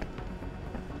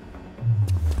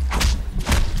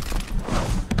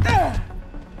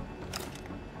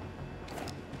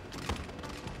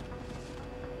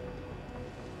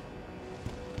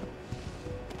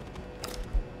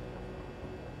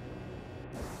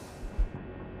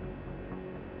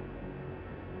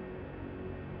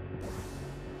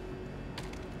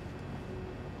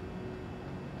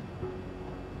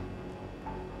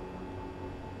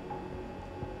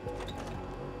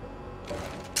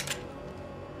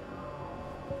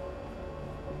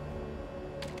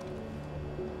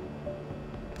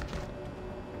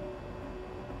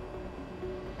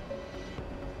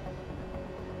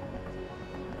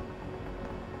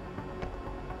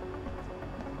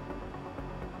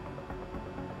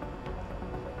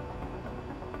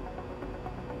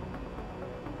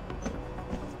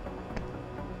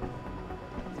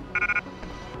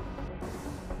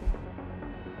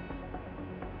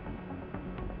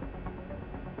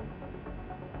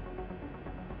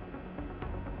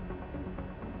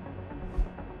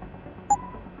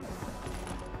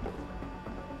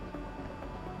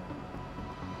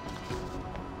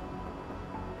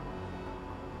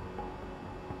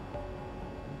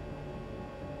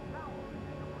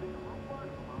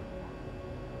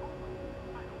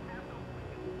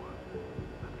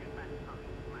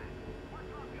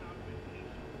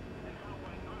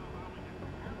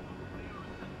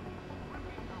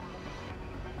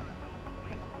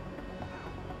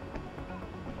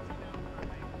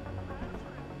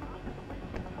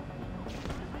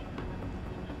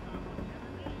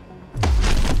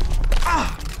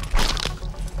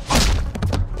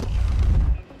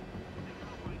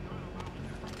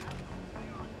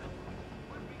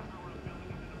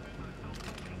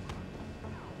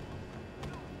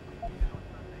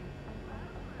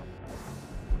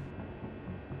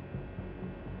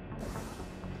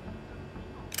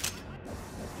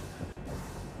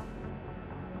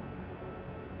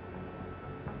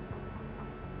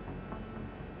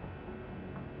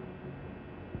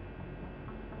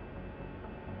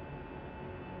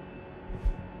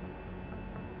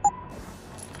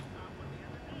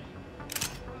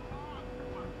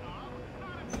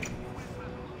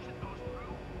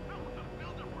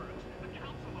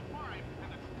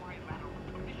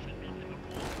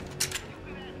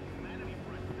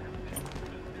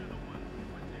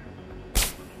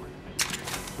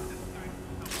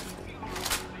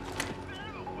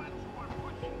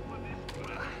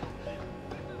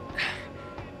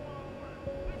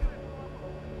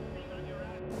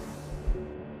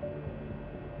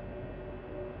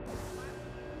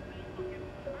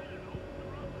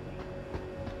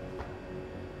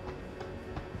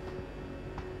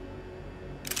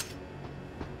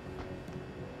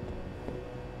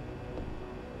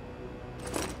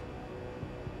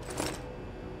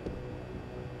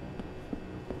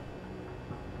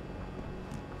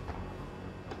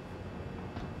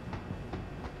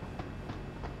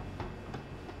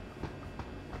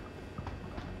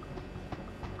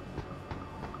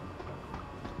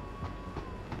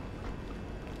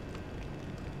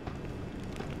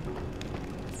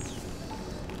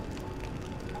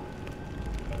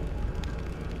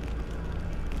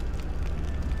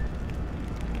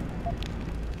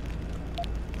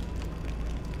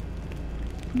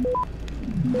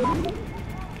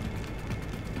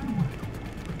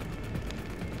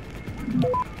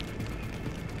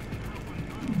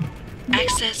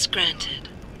 Access granted.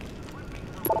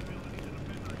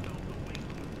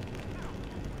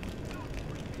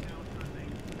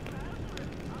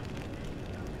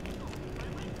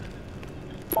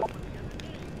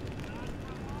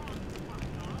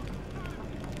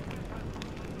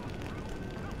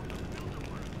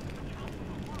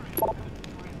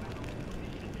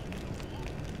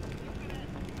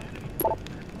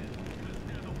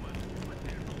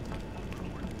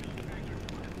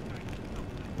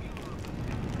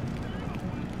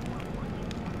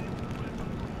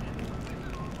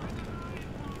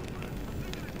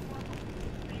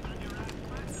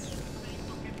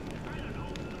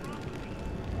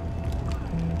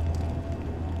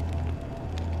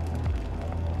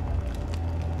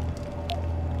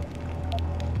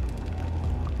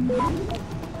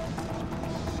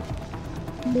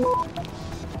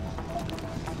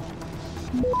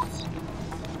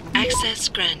 Access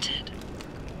granted.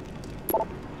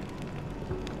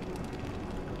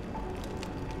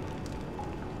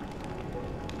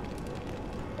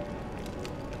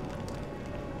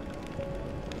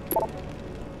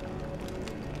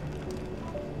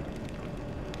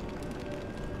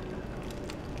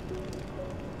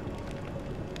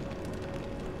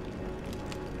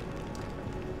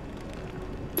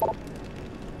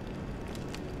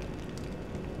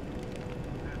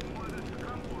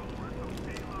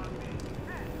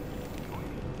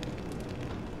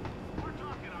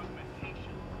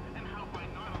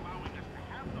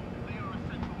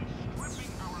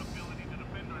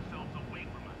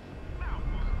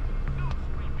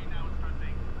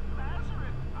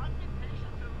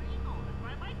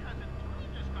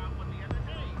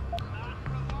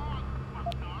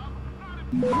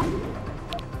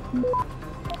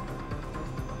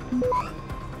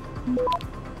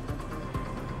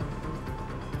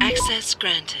 Access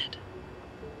granted.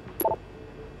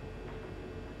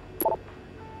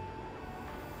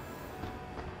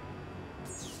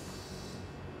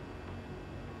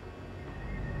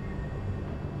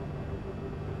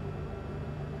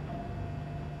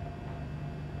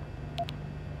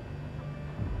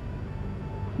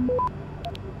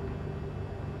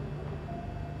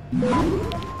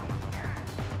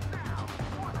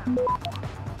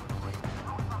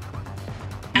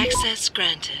 Access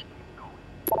granted.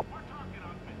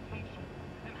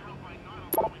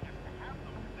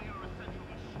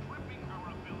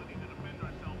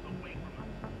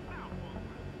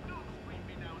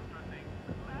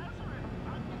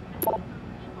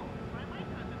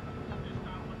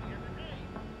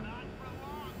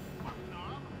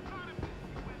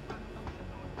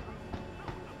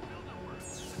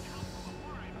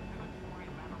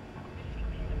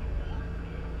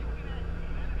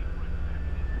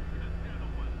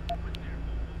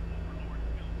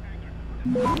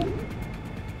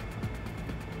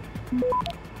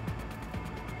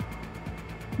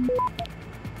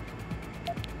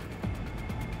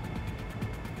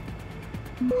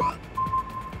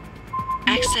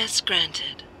 Access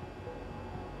granted.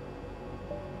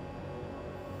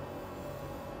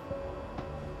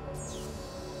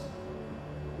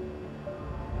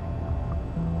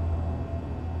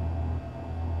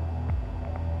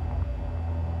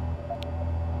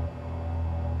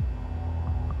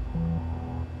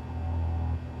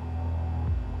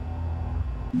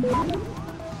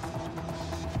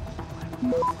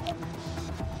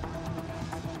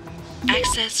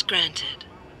 Access granted.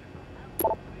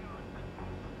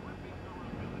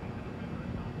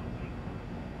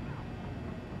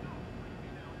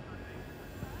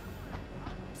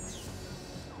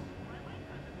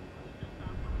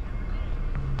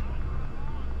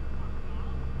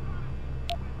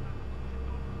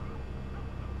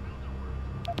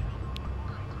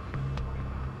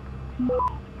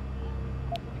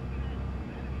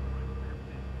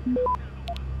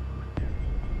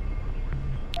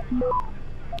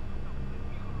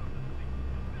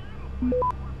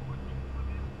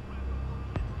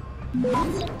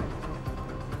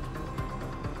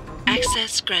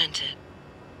 Access granted.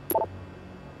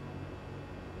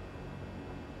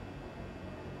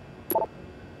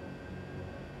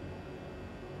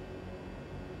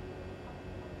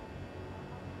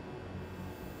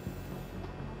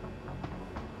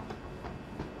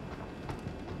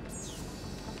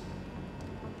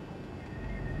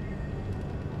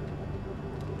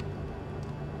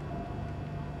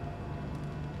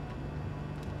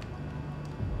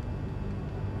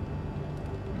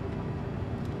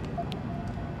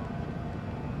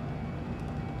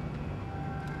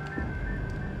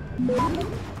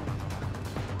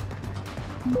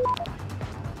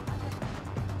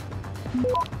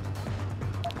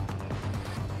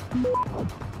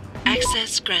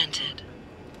 Access granted.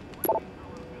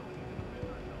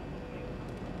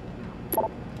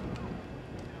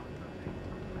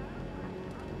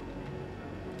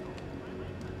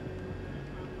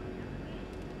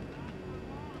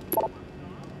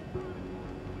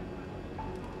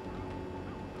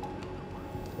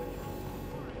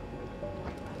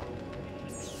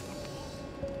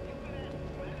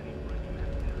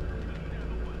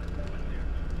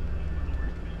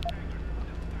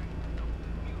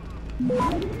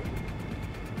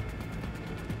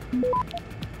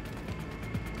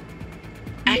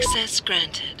 Access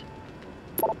granted.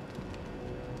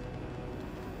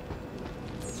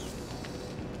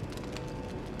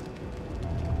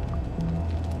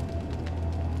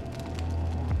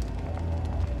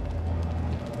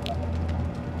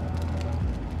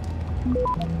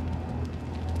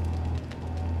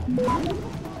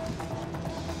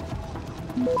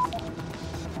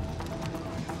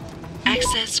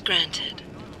 Access granted.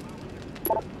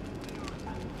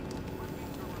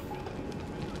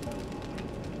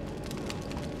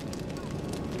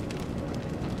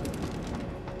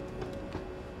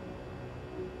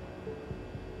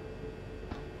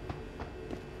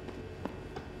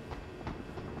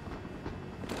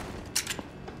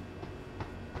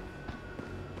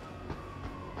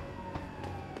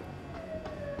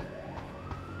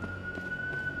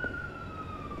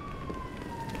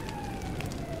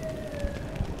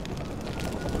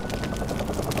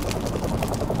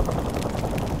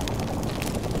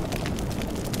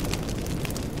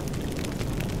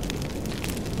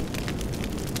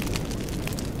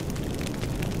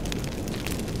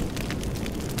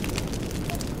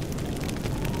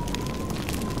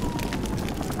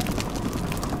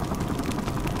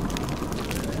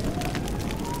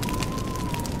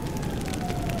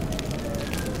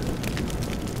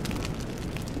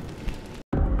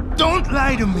 Don't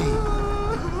lie to me.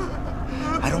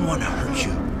 I don't want to hurt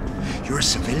you. You're a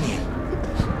civilian.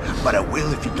 But I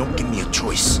will if you don't give me a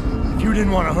choice. If you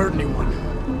didn't want to hurt anyone,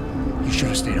 you should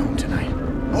have stayed home tonight.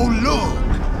 Oh,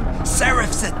 look!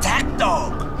 Seraph's attack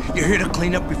dog! You're here to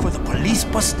clean up before the police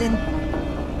bust in?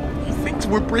 He thinks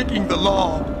we're breaking the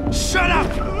law. Shut up!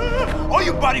 All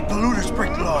you body polluters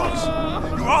break laws.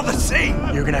 You're all the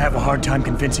same. You're gonna have a hard time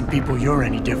convincing people you're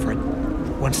any different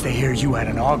once they hear you had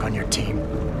an AUG on your team.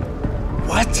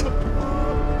 What?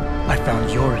 I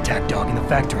found your attack dog in the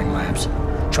factoring labs,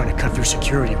 trying to cut through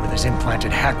security with his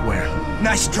implanted hackware.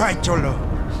 Nice try, Cholo.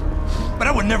 But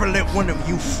I would never let one of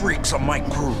you freaks on my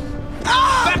crew.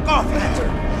 Ah! Back off, Hunter!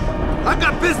 I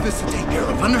got business to take care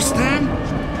of, understand?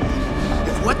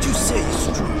 If what you say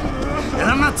is true, and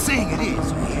I'm not saying it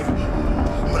is, here,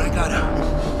 but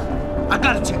I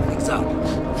gotta check things out.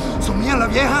 So me and la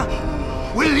vieja,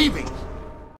 we're leaving.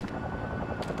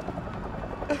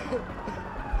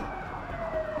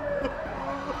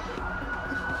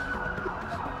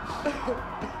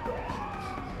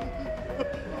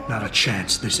 Not a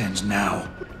chance this ends now.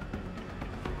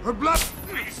 Her blood...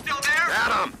 You still there?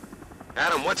 Adam!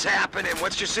 Adam, what's happening?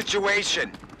 What's your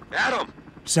situation? Adam!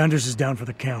 Sanders is down for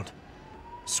the count.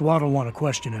 SWAT will want to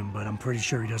question him, but I'm pretty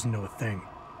sure he doesn't know a thing.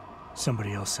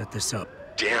 Somebody else set this up.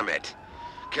 Damn it.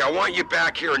 Okay, I want you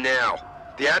back here now.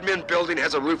 The admin building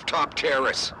has a rooftop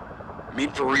terrace.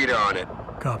 Meet Farida on it.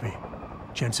 Copy.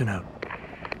 Jensen out.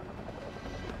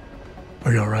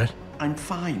 Are you alright? I'm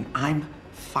fine. I'm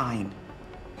fine.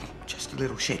 Just a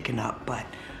little shaken up, but...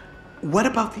 What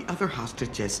about the other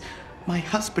hostages? My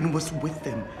husband was with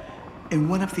them in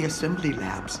one of the assembly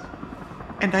labs,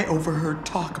 and I overheard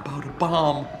talk about a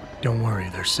bomb. Don't worry,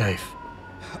 they're safe.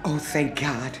 Oh, thank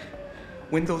God.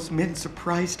 When those men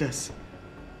surprised us.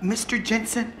 Mr.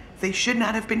 Jensen, they should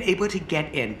not have been able to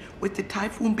get in. With the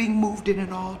typhoon being moved in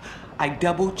and all, I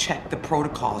double-checked the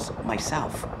protocols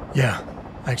myself. Yeah,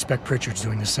 I expect Pritchard's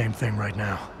doing the same thing right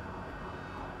now.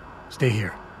 Stay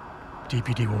here.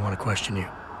 DPD will want to question you.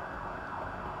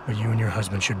 But you and your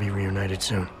husband should be reunited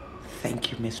soon.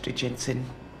 Thank you, Mr. Jensen.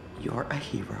 You're a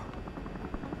hero.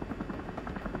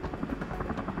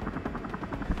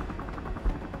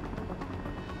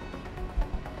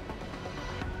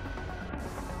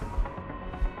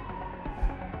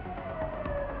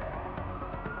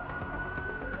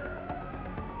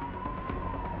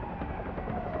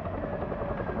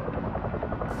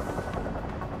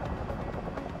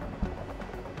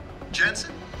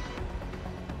 Jensen?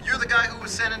 You're the guy who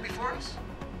was sent in before us?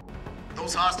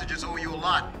 Those hostages owe you a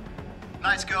lot.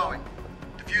 Nice going.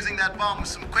 Defusing that bomb was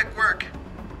some quick work.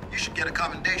 You should get a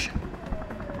commendation.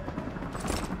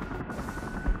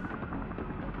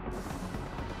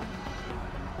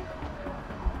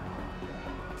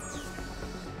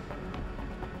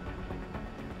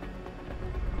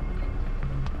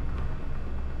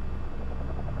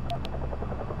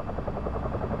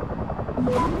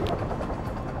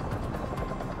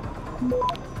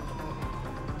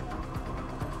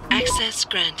 Access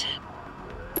granted.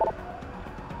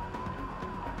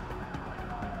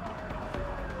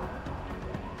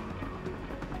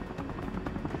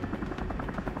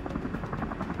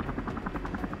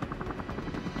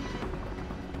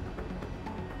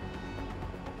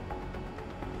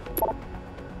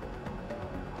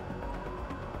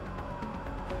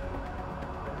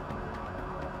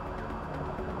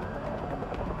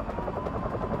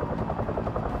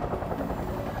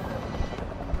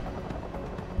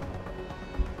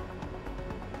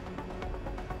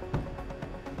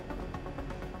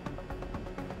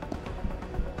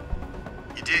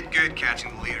 You did good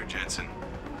catching the leader, Jensen.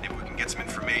 Maybe we can get some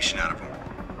information out of him.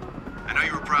 I know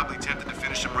you were probably tempted to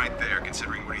finish him right there,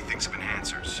 considering what he thinks of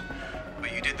enhancers.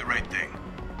 But you did the right thing.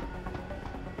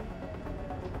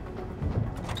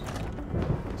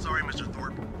 Sorry, Mr.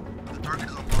 Thorpe. The target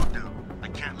is on lockdown. I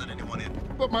can't let anyone in.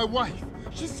 But my wife,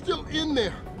 she's still in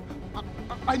there.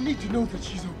 I need to know that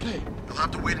she's okay. You'll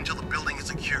have to wait until the building is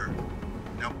secure.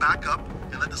 Now back up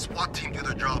and let the SWAT team do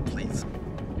their job, please.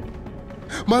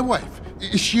 My wife,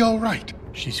 is she all right?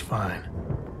 She's fine.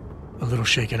 A little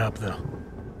shaken up, though.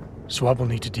 SWAT will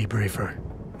need to debrief her.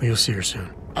 You'll see her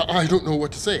soon. I don't know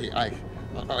what to say. I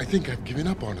think I've given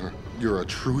up on her. You're a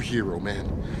true hero,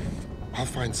 man. I'll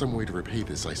find some way to repay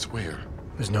this, I swear.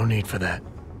 There's no need for that.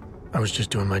 I was just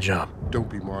doing my job. Don't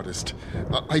be modest.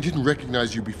 I didn't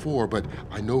recognize you before, but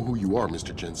I know who you are,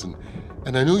 Mr. Jensen.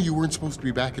 And I know you weren't supposed to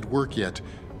be back at work yet.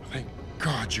 Thank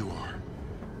God you are.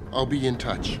 I'll be in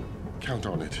touch. Count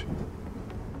on it.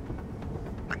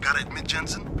 I gotta admit,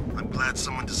 Jensen, I'm glad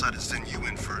someone decided to send you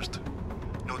in first.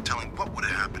 No telling what would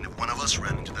have happened if one of us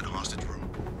ran into that hostage room.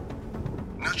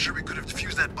 Not sure we could have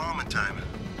defused that bomb in time.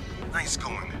 Nice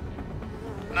going.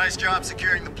 Nice job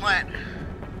securing the plant.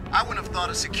 I wouldn't have thought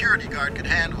a security guard could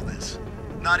handle this.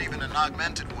 Not even an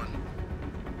augmented one.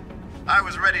 I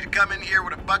was ready to come in here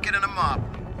with a bucket and a mop.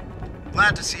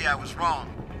 Glad to see I was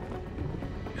wrong.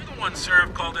 You're the one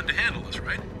Seraph called in to handle this,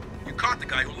 right? You caught the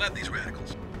guy who led these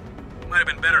radicals. Might have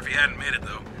been better if he hadn't made it,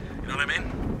 though. You know what I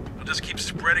mean? He'll just keep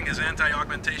spreading his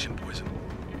anti-augmentation poison.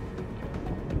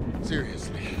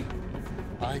 Seriously,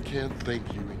 I can't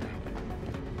thank you enough.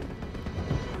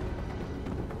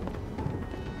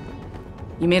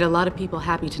 You made a lot of people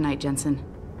happy tonight, Jensen.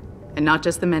 And not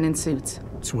just the men in suits.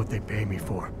 It's what they pay me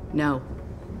for. No.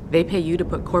 They pay you to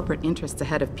put corporate interests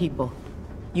ahead of people.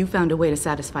 You found a way to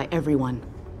satisfy everyone.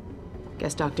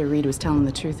 Guess Dr. Reed was telling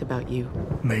the truth about you.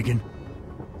 Megan?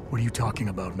 What are you talking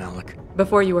about, Malik?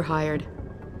 Before you were hired,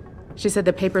 she said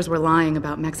the papers were lying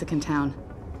about Mexican Town.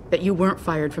 That you weren't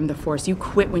fired from the force. You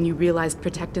quit when you realized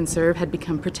Protect and Serve had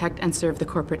become Protect and Serve the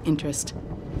corporate interest.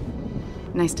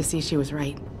 Nice to see she was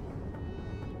right.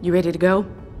 You ready to go?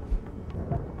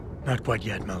 Not quite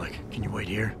yet, Malik. Can you wait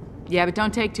here? Yeah, but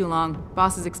don't take too long.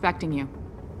 Boss is expecting you.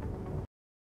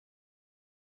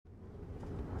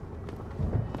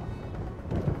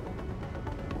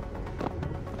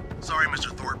 Sorry,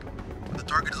 Mr. Thorpe. The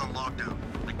target is on lockdown.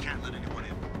 I can't let anyone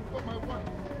in. But my wife...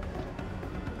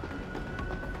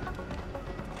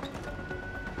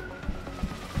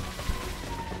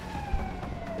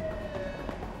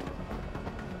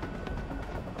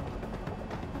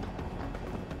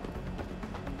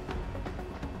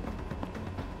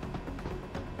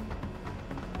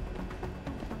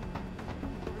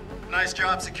 Nice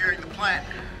job securing the plant.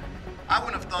 I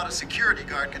wouldn't have thought a security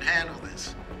guard could handle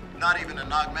this. Not even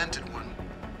an augmented one.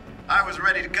 I was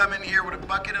ready to come in here with a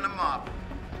bucket and a mop.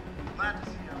 Glad to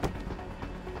see you.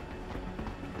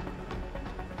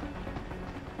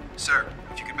 Sir,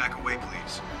 if you could back away,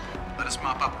 please. Let us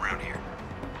mop up around here.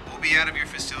 We'll be out of your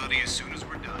facility as soon as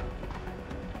we're done.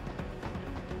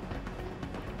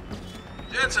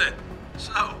 Jensen!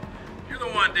 So, you're the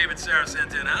one David Sarah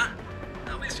sent in, huh?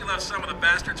 At least you left some of the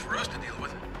bastards for us to deal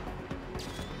with.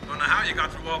 Don't know how you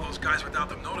got through all those guys without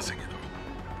them noticing you, though.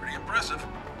 Pretty impressive.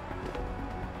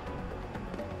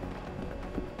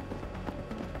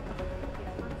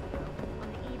 On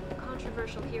the eve of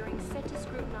controversial hearings set to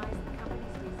scrutinize the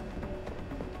company's recent...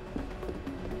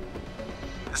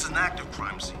 This is an active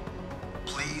crime scene.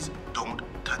 Please don't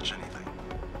touch anything.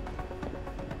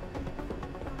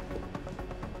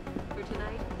 For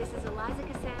tonight, this is Eliza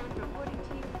Cassan reporting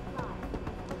to you live.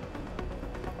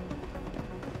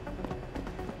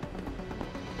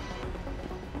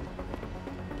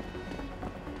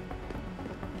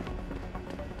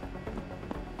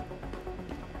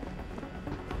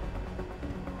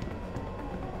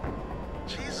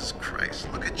 Jesus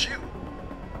Christ, look at you.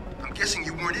 I'm guessing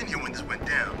you weren't in here when this went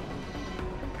down.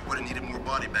 You would have needed more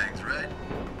body bags, right?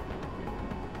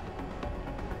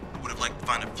 would have liked to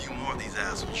find a few more of these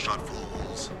assholes shot full of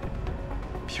holes.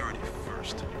 Purity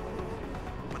first.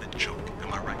 What a joke,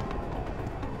 am I right?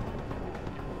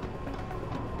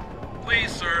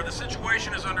 Please, sir, the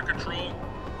situation is under control.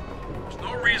 There's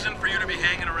no reason for you to be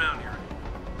hanging around here.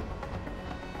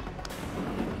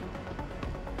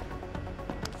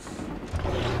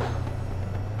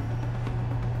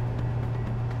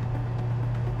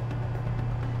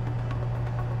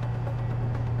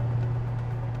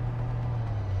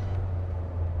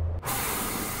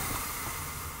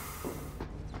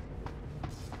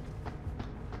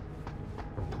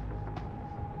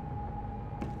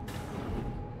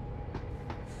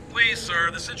 Please,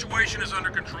 sir, the situation is under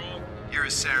control. You're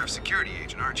a Seraph security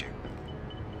agent, aren't you?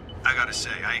 I gotta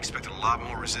say, I expected a lot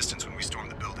more resistance when we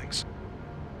stormed the buildings.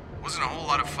 Wasn't a whole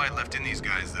lot of fight left in these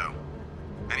guys, though.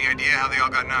 Any idea how they all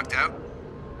got knocked out?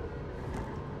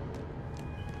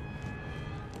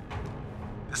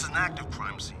 This is an active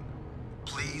crime scene.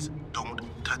 Please don't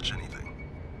touch anything.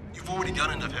 You've already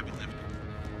done enough heavy lifting.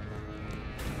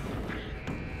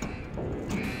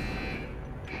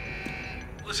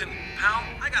 Listen, pal,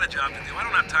 I got a job to do. I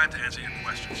don't have time to answer your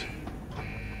questions.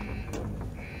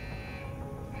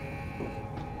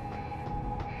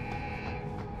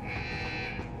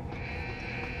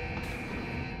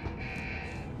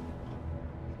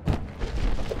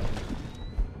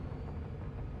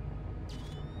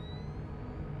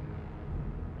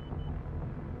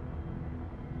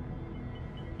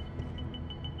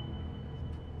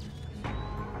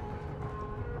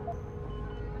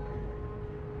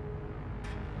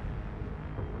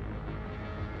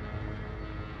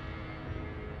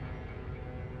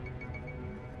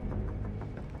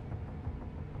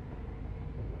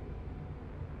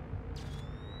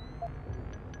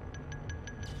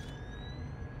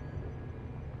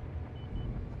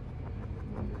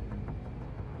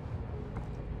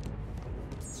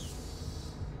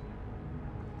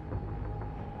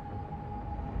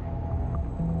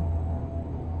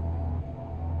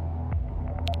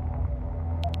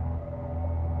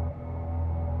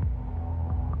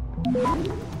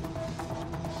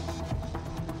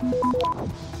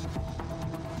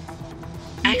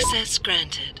 Access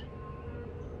granted.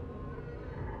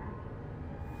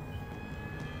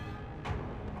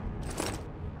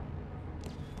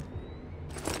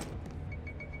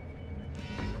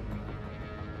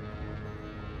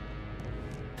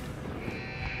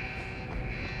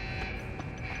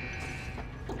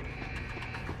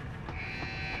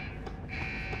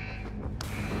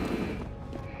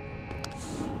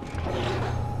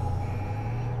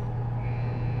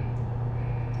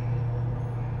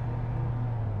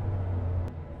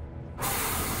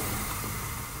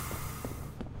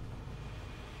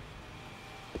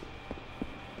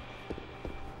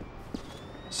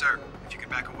 Sir, if you could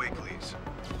back away, please.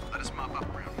 Let us mop up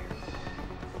around here.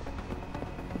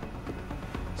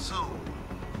 So,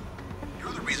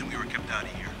 you're the reason we were kept out of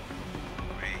here.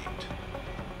 Great.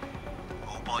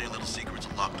 Hope all your little secrets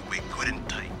are locked away good and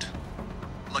tight.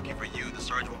 Lucky for you, the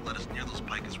sergeant won't let us near those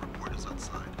Picus reporters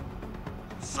outside.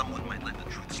 Someone might let the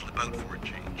truth slip out for a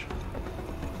change.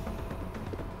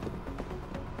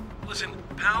 Listen,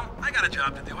 pal, I got a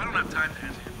job to do. I don't have time to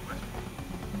answer your questions.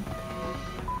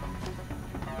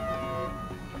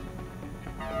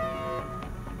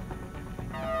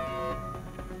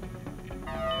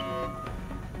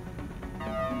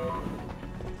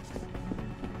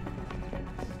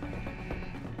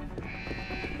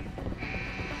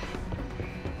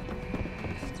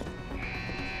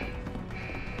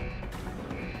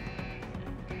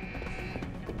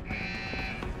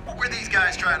 What were these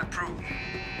guys trying to prove?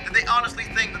 Did they honestly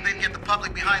think that they'd get the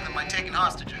public behind them by taking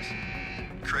hostages?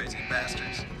 Crazy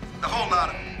bastards. The whole lot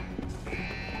of them.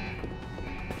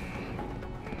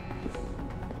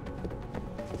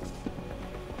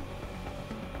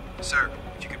 Sir,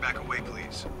 if you could back away,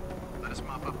 please. Let us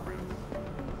mop up around.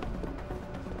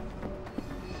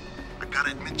 I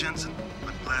gotta admit, Jensen,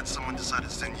 I'm glad someone decided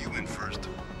to send you in first.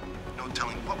 No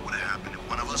telling what would have happened if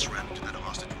one of us ran into that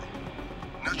hostage room.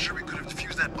 Not sure we could have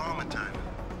defused that bomb in time.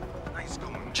 Nice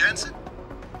going. Jensen?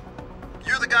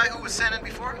 You're the guy who was sent in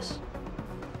before us?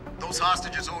 Those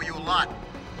hostages owe you a lot.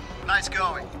 Nice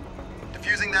going.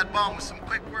 Defusing that bomb was some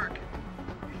quick work.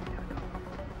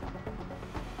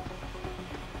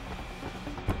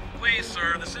 Please,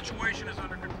 sir, the situation is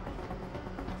under control.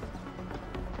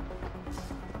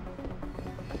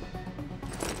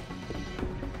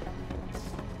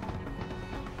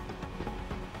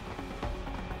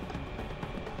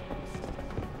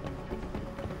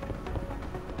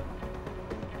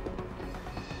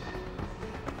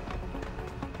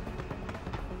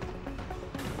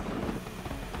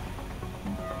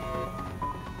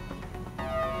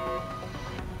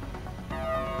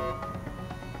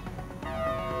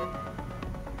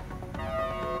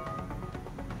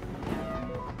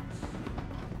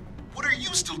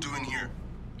 you still doing here?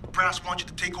 Brass wants you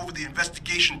to take over the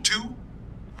investigation too?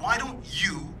 Why don't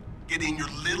you get in your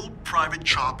little private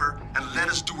chopper and let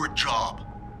us do our job?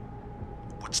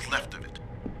 What's left of it.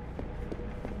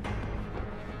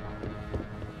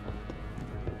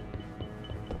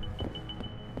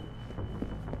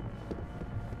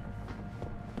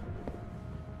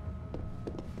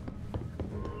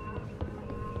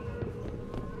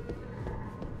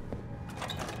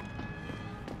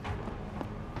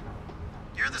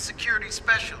 You're the security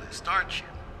specialist, aren't you?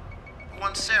 The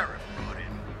one Sarah brought in.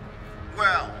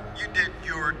 Well, you did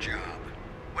your job.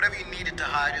 Whatever you needed to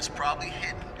hide is probably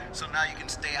hidden, so now you can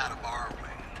stay out of our way.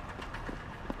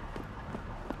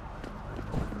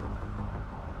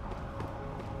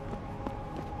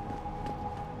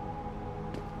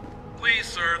 Please,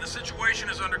 sir, the situation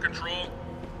is under control.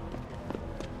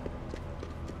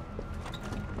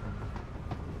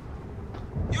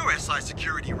 You're SI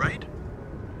Security, right?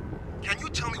 Can you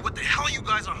tell me what the hell you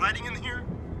guys are hiding in here?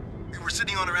 We were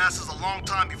sitting on our asses a long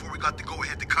time before we got the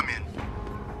go-ahead to come in.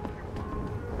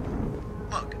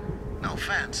 Look, no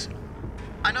offense.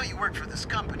 I know you work for this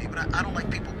company, but I don't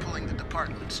like people pulling the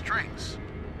department's strings.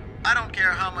 I don't care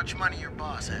how much money your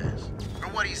boss has, or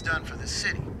what he's done for the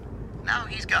city. Now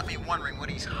he's got me wondering what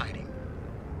he's hiding.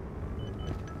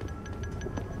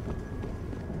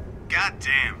 God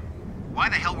damn. Why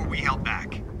the hell were we held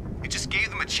back? It just gave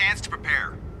them a chance to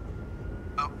prepare.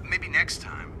 Oh, maybe next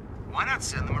time. Why not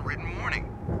send them a written warning?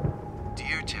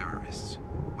 Dear terrorists,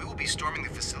 we will be storming the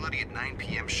facility at 9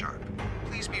 p.m. sharp.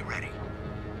 Please be ready.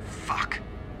 Fuck.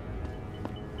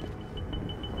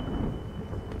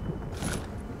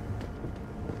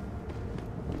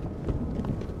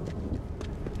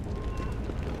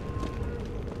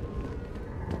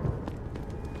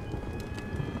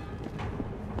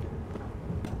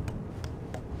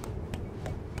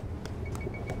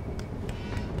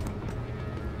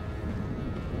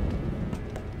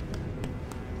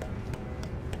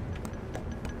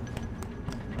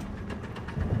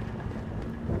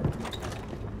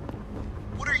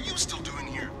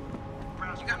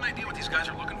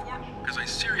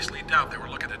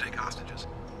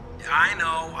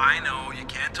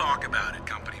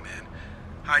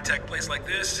 High-tech place like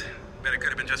this, bet it could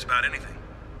have been just about anything.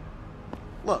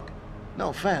 Look, no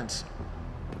offense.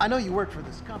 I know you work for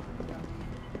this company.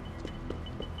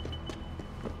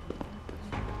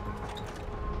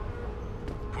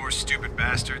 Poor stupid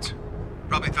bastards.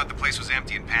 Probably thought the place was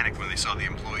empty and panicked when they saw the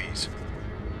employees.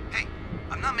 Hey,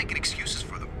 I'm not making excuses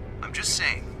for them. I'm just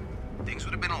saying, things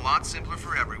would have been a lot simpler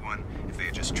for everyone if they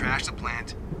had just trashed the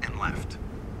plant and left.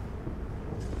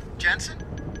 Jensen?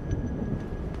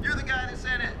 You're the guy that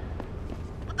sent it.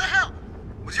 What the hell?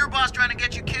 Was your boss trying to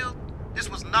get you killed? This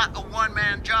was not a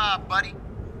one-man job, buddy.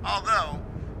 Although,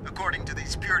 according to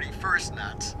these Purity First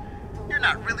nuts, you're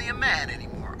not really a man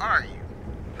anymore, are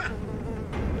you?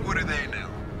 What do they know?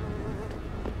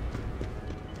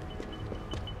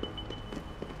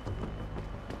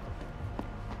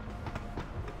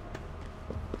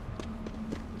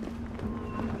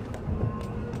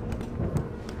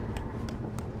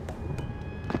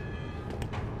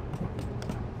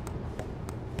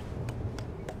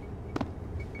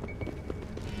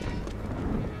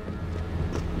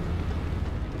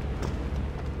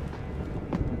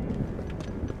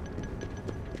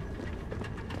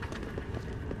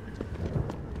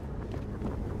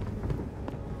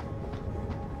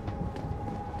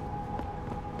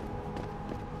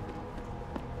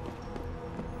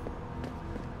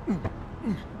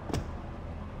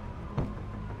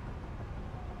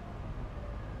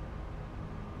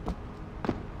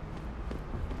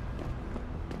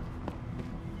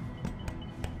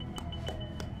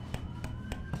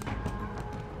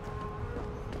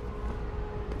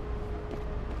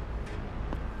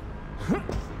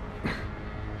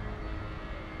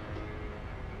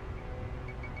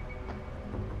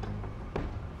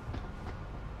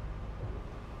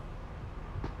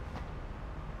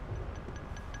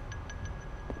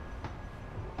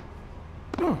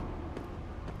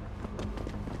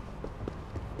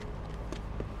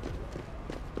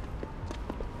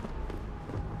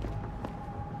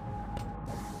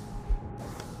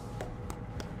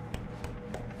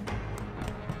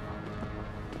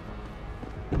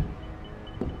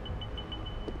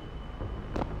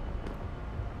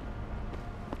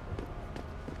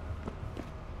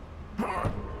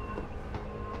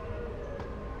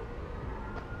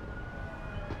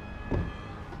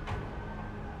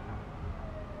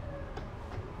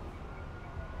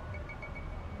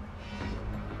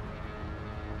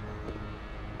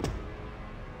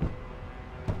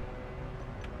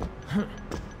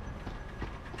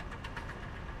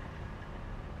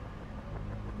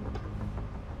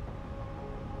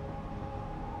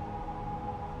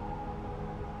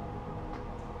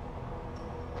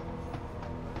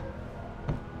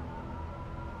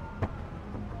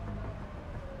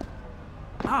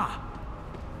 Ah!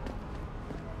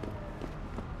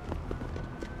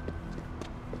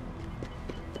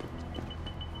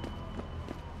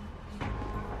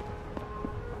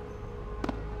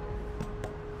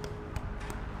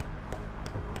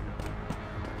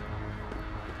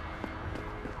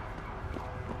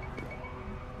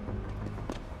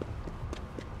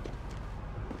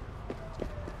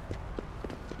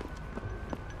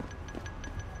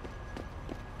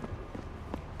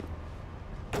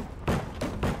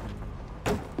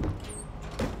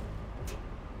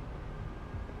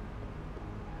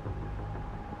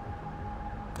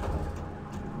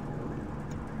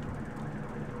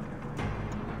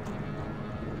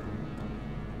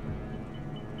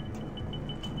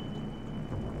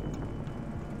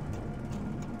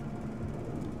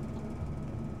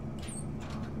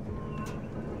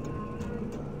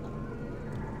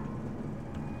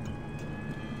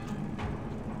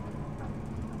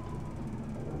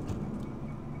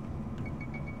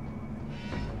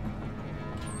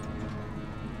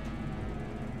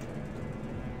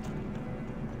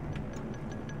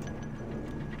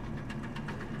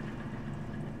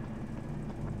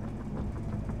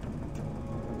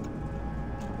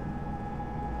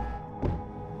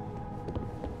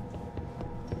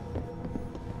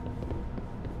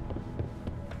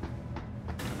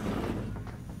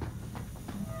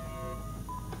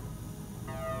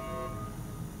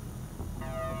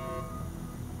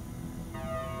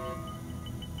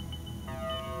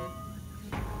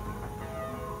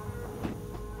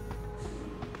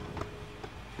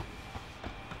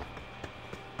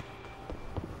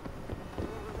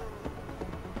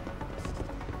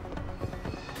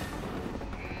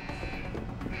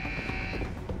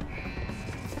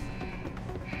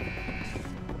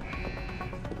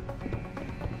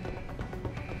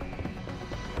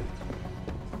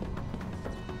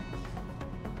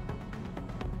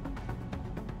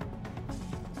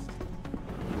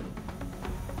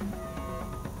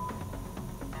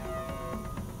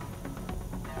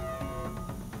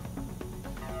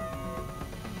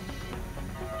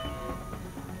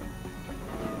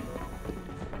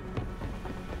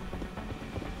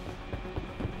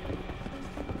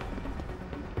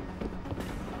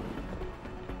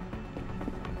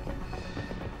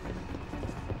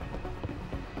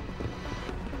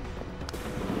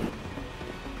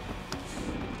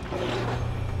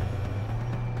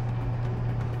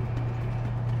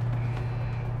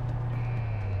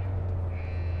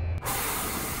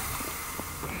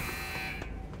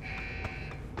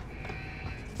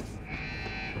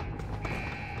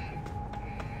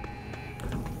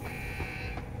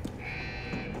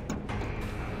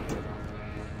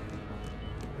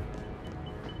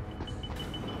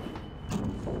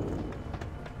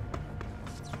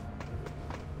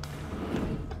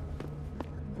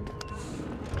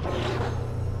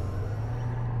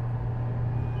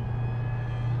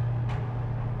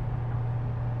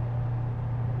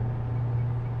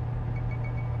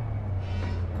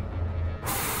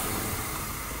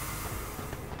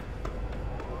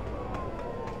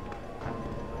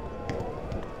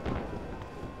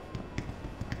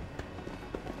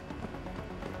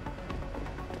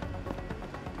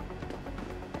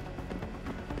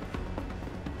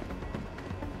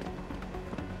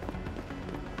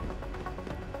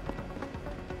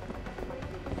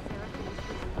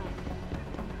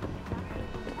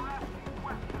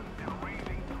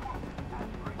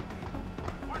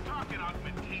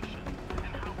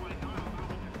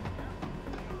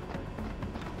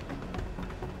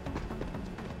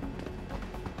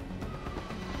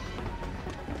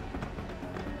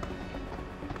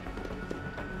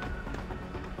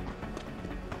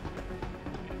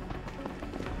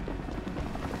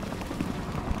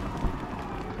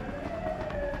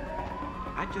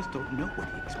 I just don't know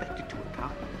what he expected to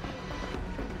accomplish.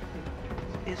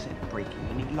 This isn't breaking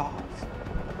any laws.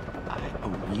 I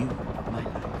owe you my life.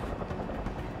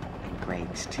 And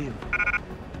Greg's too.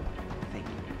 Thank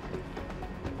you.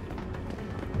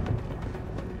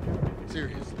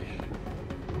 Seriously.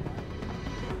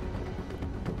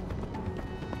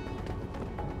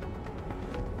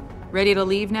 Ready to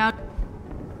leave now?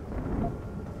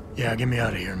 Yeah, get me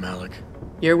out of here, Malik.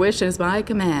 Your wish is my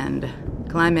command.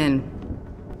 Climb in.